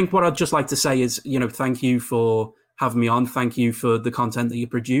 Well, I think what I'd just like to say is, thank you for having me on. Thank you for the content that you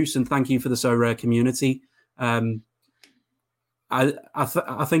produce, and thank you for the Sorare community. I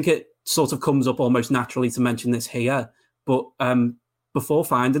think it sort of comes up almost naturally to mention this here, but before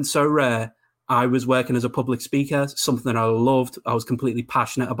finding Sorare, I was working as a public speaker, something I loved. I was completely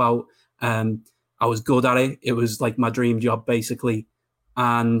passionate about. I was good at it. It was like my dream job, basically.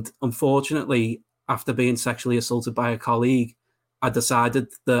 And unfortunately, after being sexually assaulted by a colleague, I decided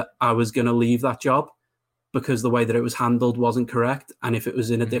that I was going to leave that job because the way that it was handled wasn't correct. And if it was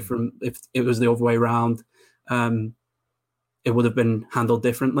if it was the other way around, it would have been handled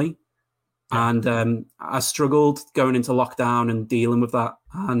differently. And I struggled going into lockdown and dealing with that.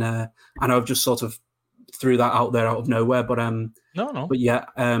 And I know I've just sort of threw that out there out of nowhere, but no. But yeah,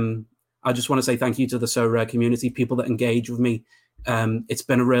 I just want to say thank you to the Sorare community, people that engage with me. It's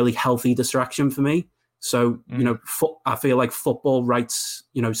been a really healthy distraction for me. So, I feel like football writes,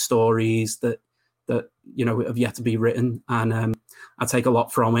 stories that have yet to be written. And I take a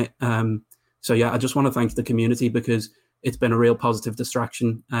lot from it. So yeah, I just want to thank the community because it's been a real positive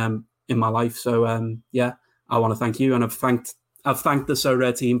distraction in my life. So I want to thank you, and I've thanked the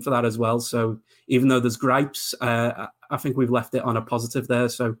Sorare team for that as well. So even though there's gripes, I think we've left it on a positive there.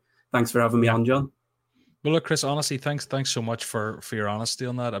 So thanks for having me on, John. Well, look, Chris, honestly, thanks so much for your honesty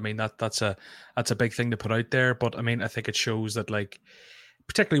on that. I mean, that's a big thing to put out there, but I mean, I think it shows that, like,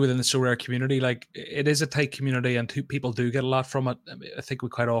 particularly within the Sorare community, like, it is a tight community and people do get a lot from it. I think we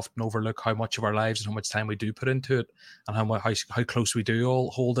quite often overlook how much of our lives and how much time we do put into it, and how close we do all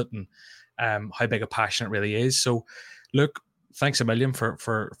hold it, and how big a passion it really is. So look, thanks a million for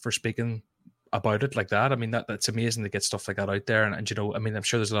speaking about it like that. I mean, that's amazing to get stuff like that out there. And I mean, I'm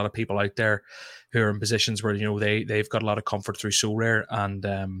sure there's a lot of people out there who are in positions where, they've got a lot of comfort through Sorare,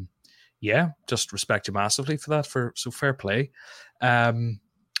 and just respect you massively for that. So fair play.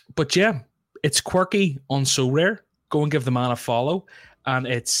 But yeah, it's Quirky on Sorare. Go and give the man a follow, and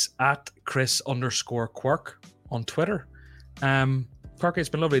it's at Chris_Quirk on Twitter. Quirky, it's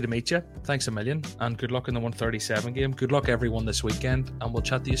been lovely to meet you. Thanks a million, and good luck in the 137 game. Good luck everyone this weekend, and we'll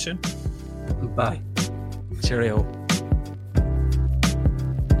chat to you soon. Bye. Cheerio.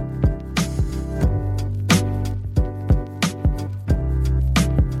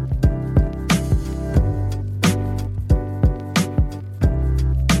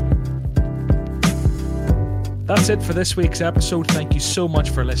 That's it for this week's episode. Thank you so much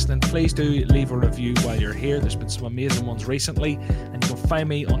for listening. Please do leave a review while you're here. There's been some amazing ones recently, and you can find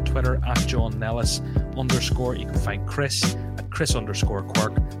me on Twitter at John Nellis _. You can find Chris at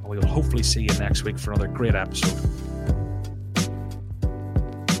Chris_Quirk, and we will hopefully see you next week for another great episode.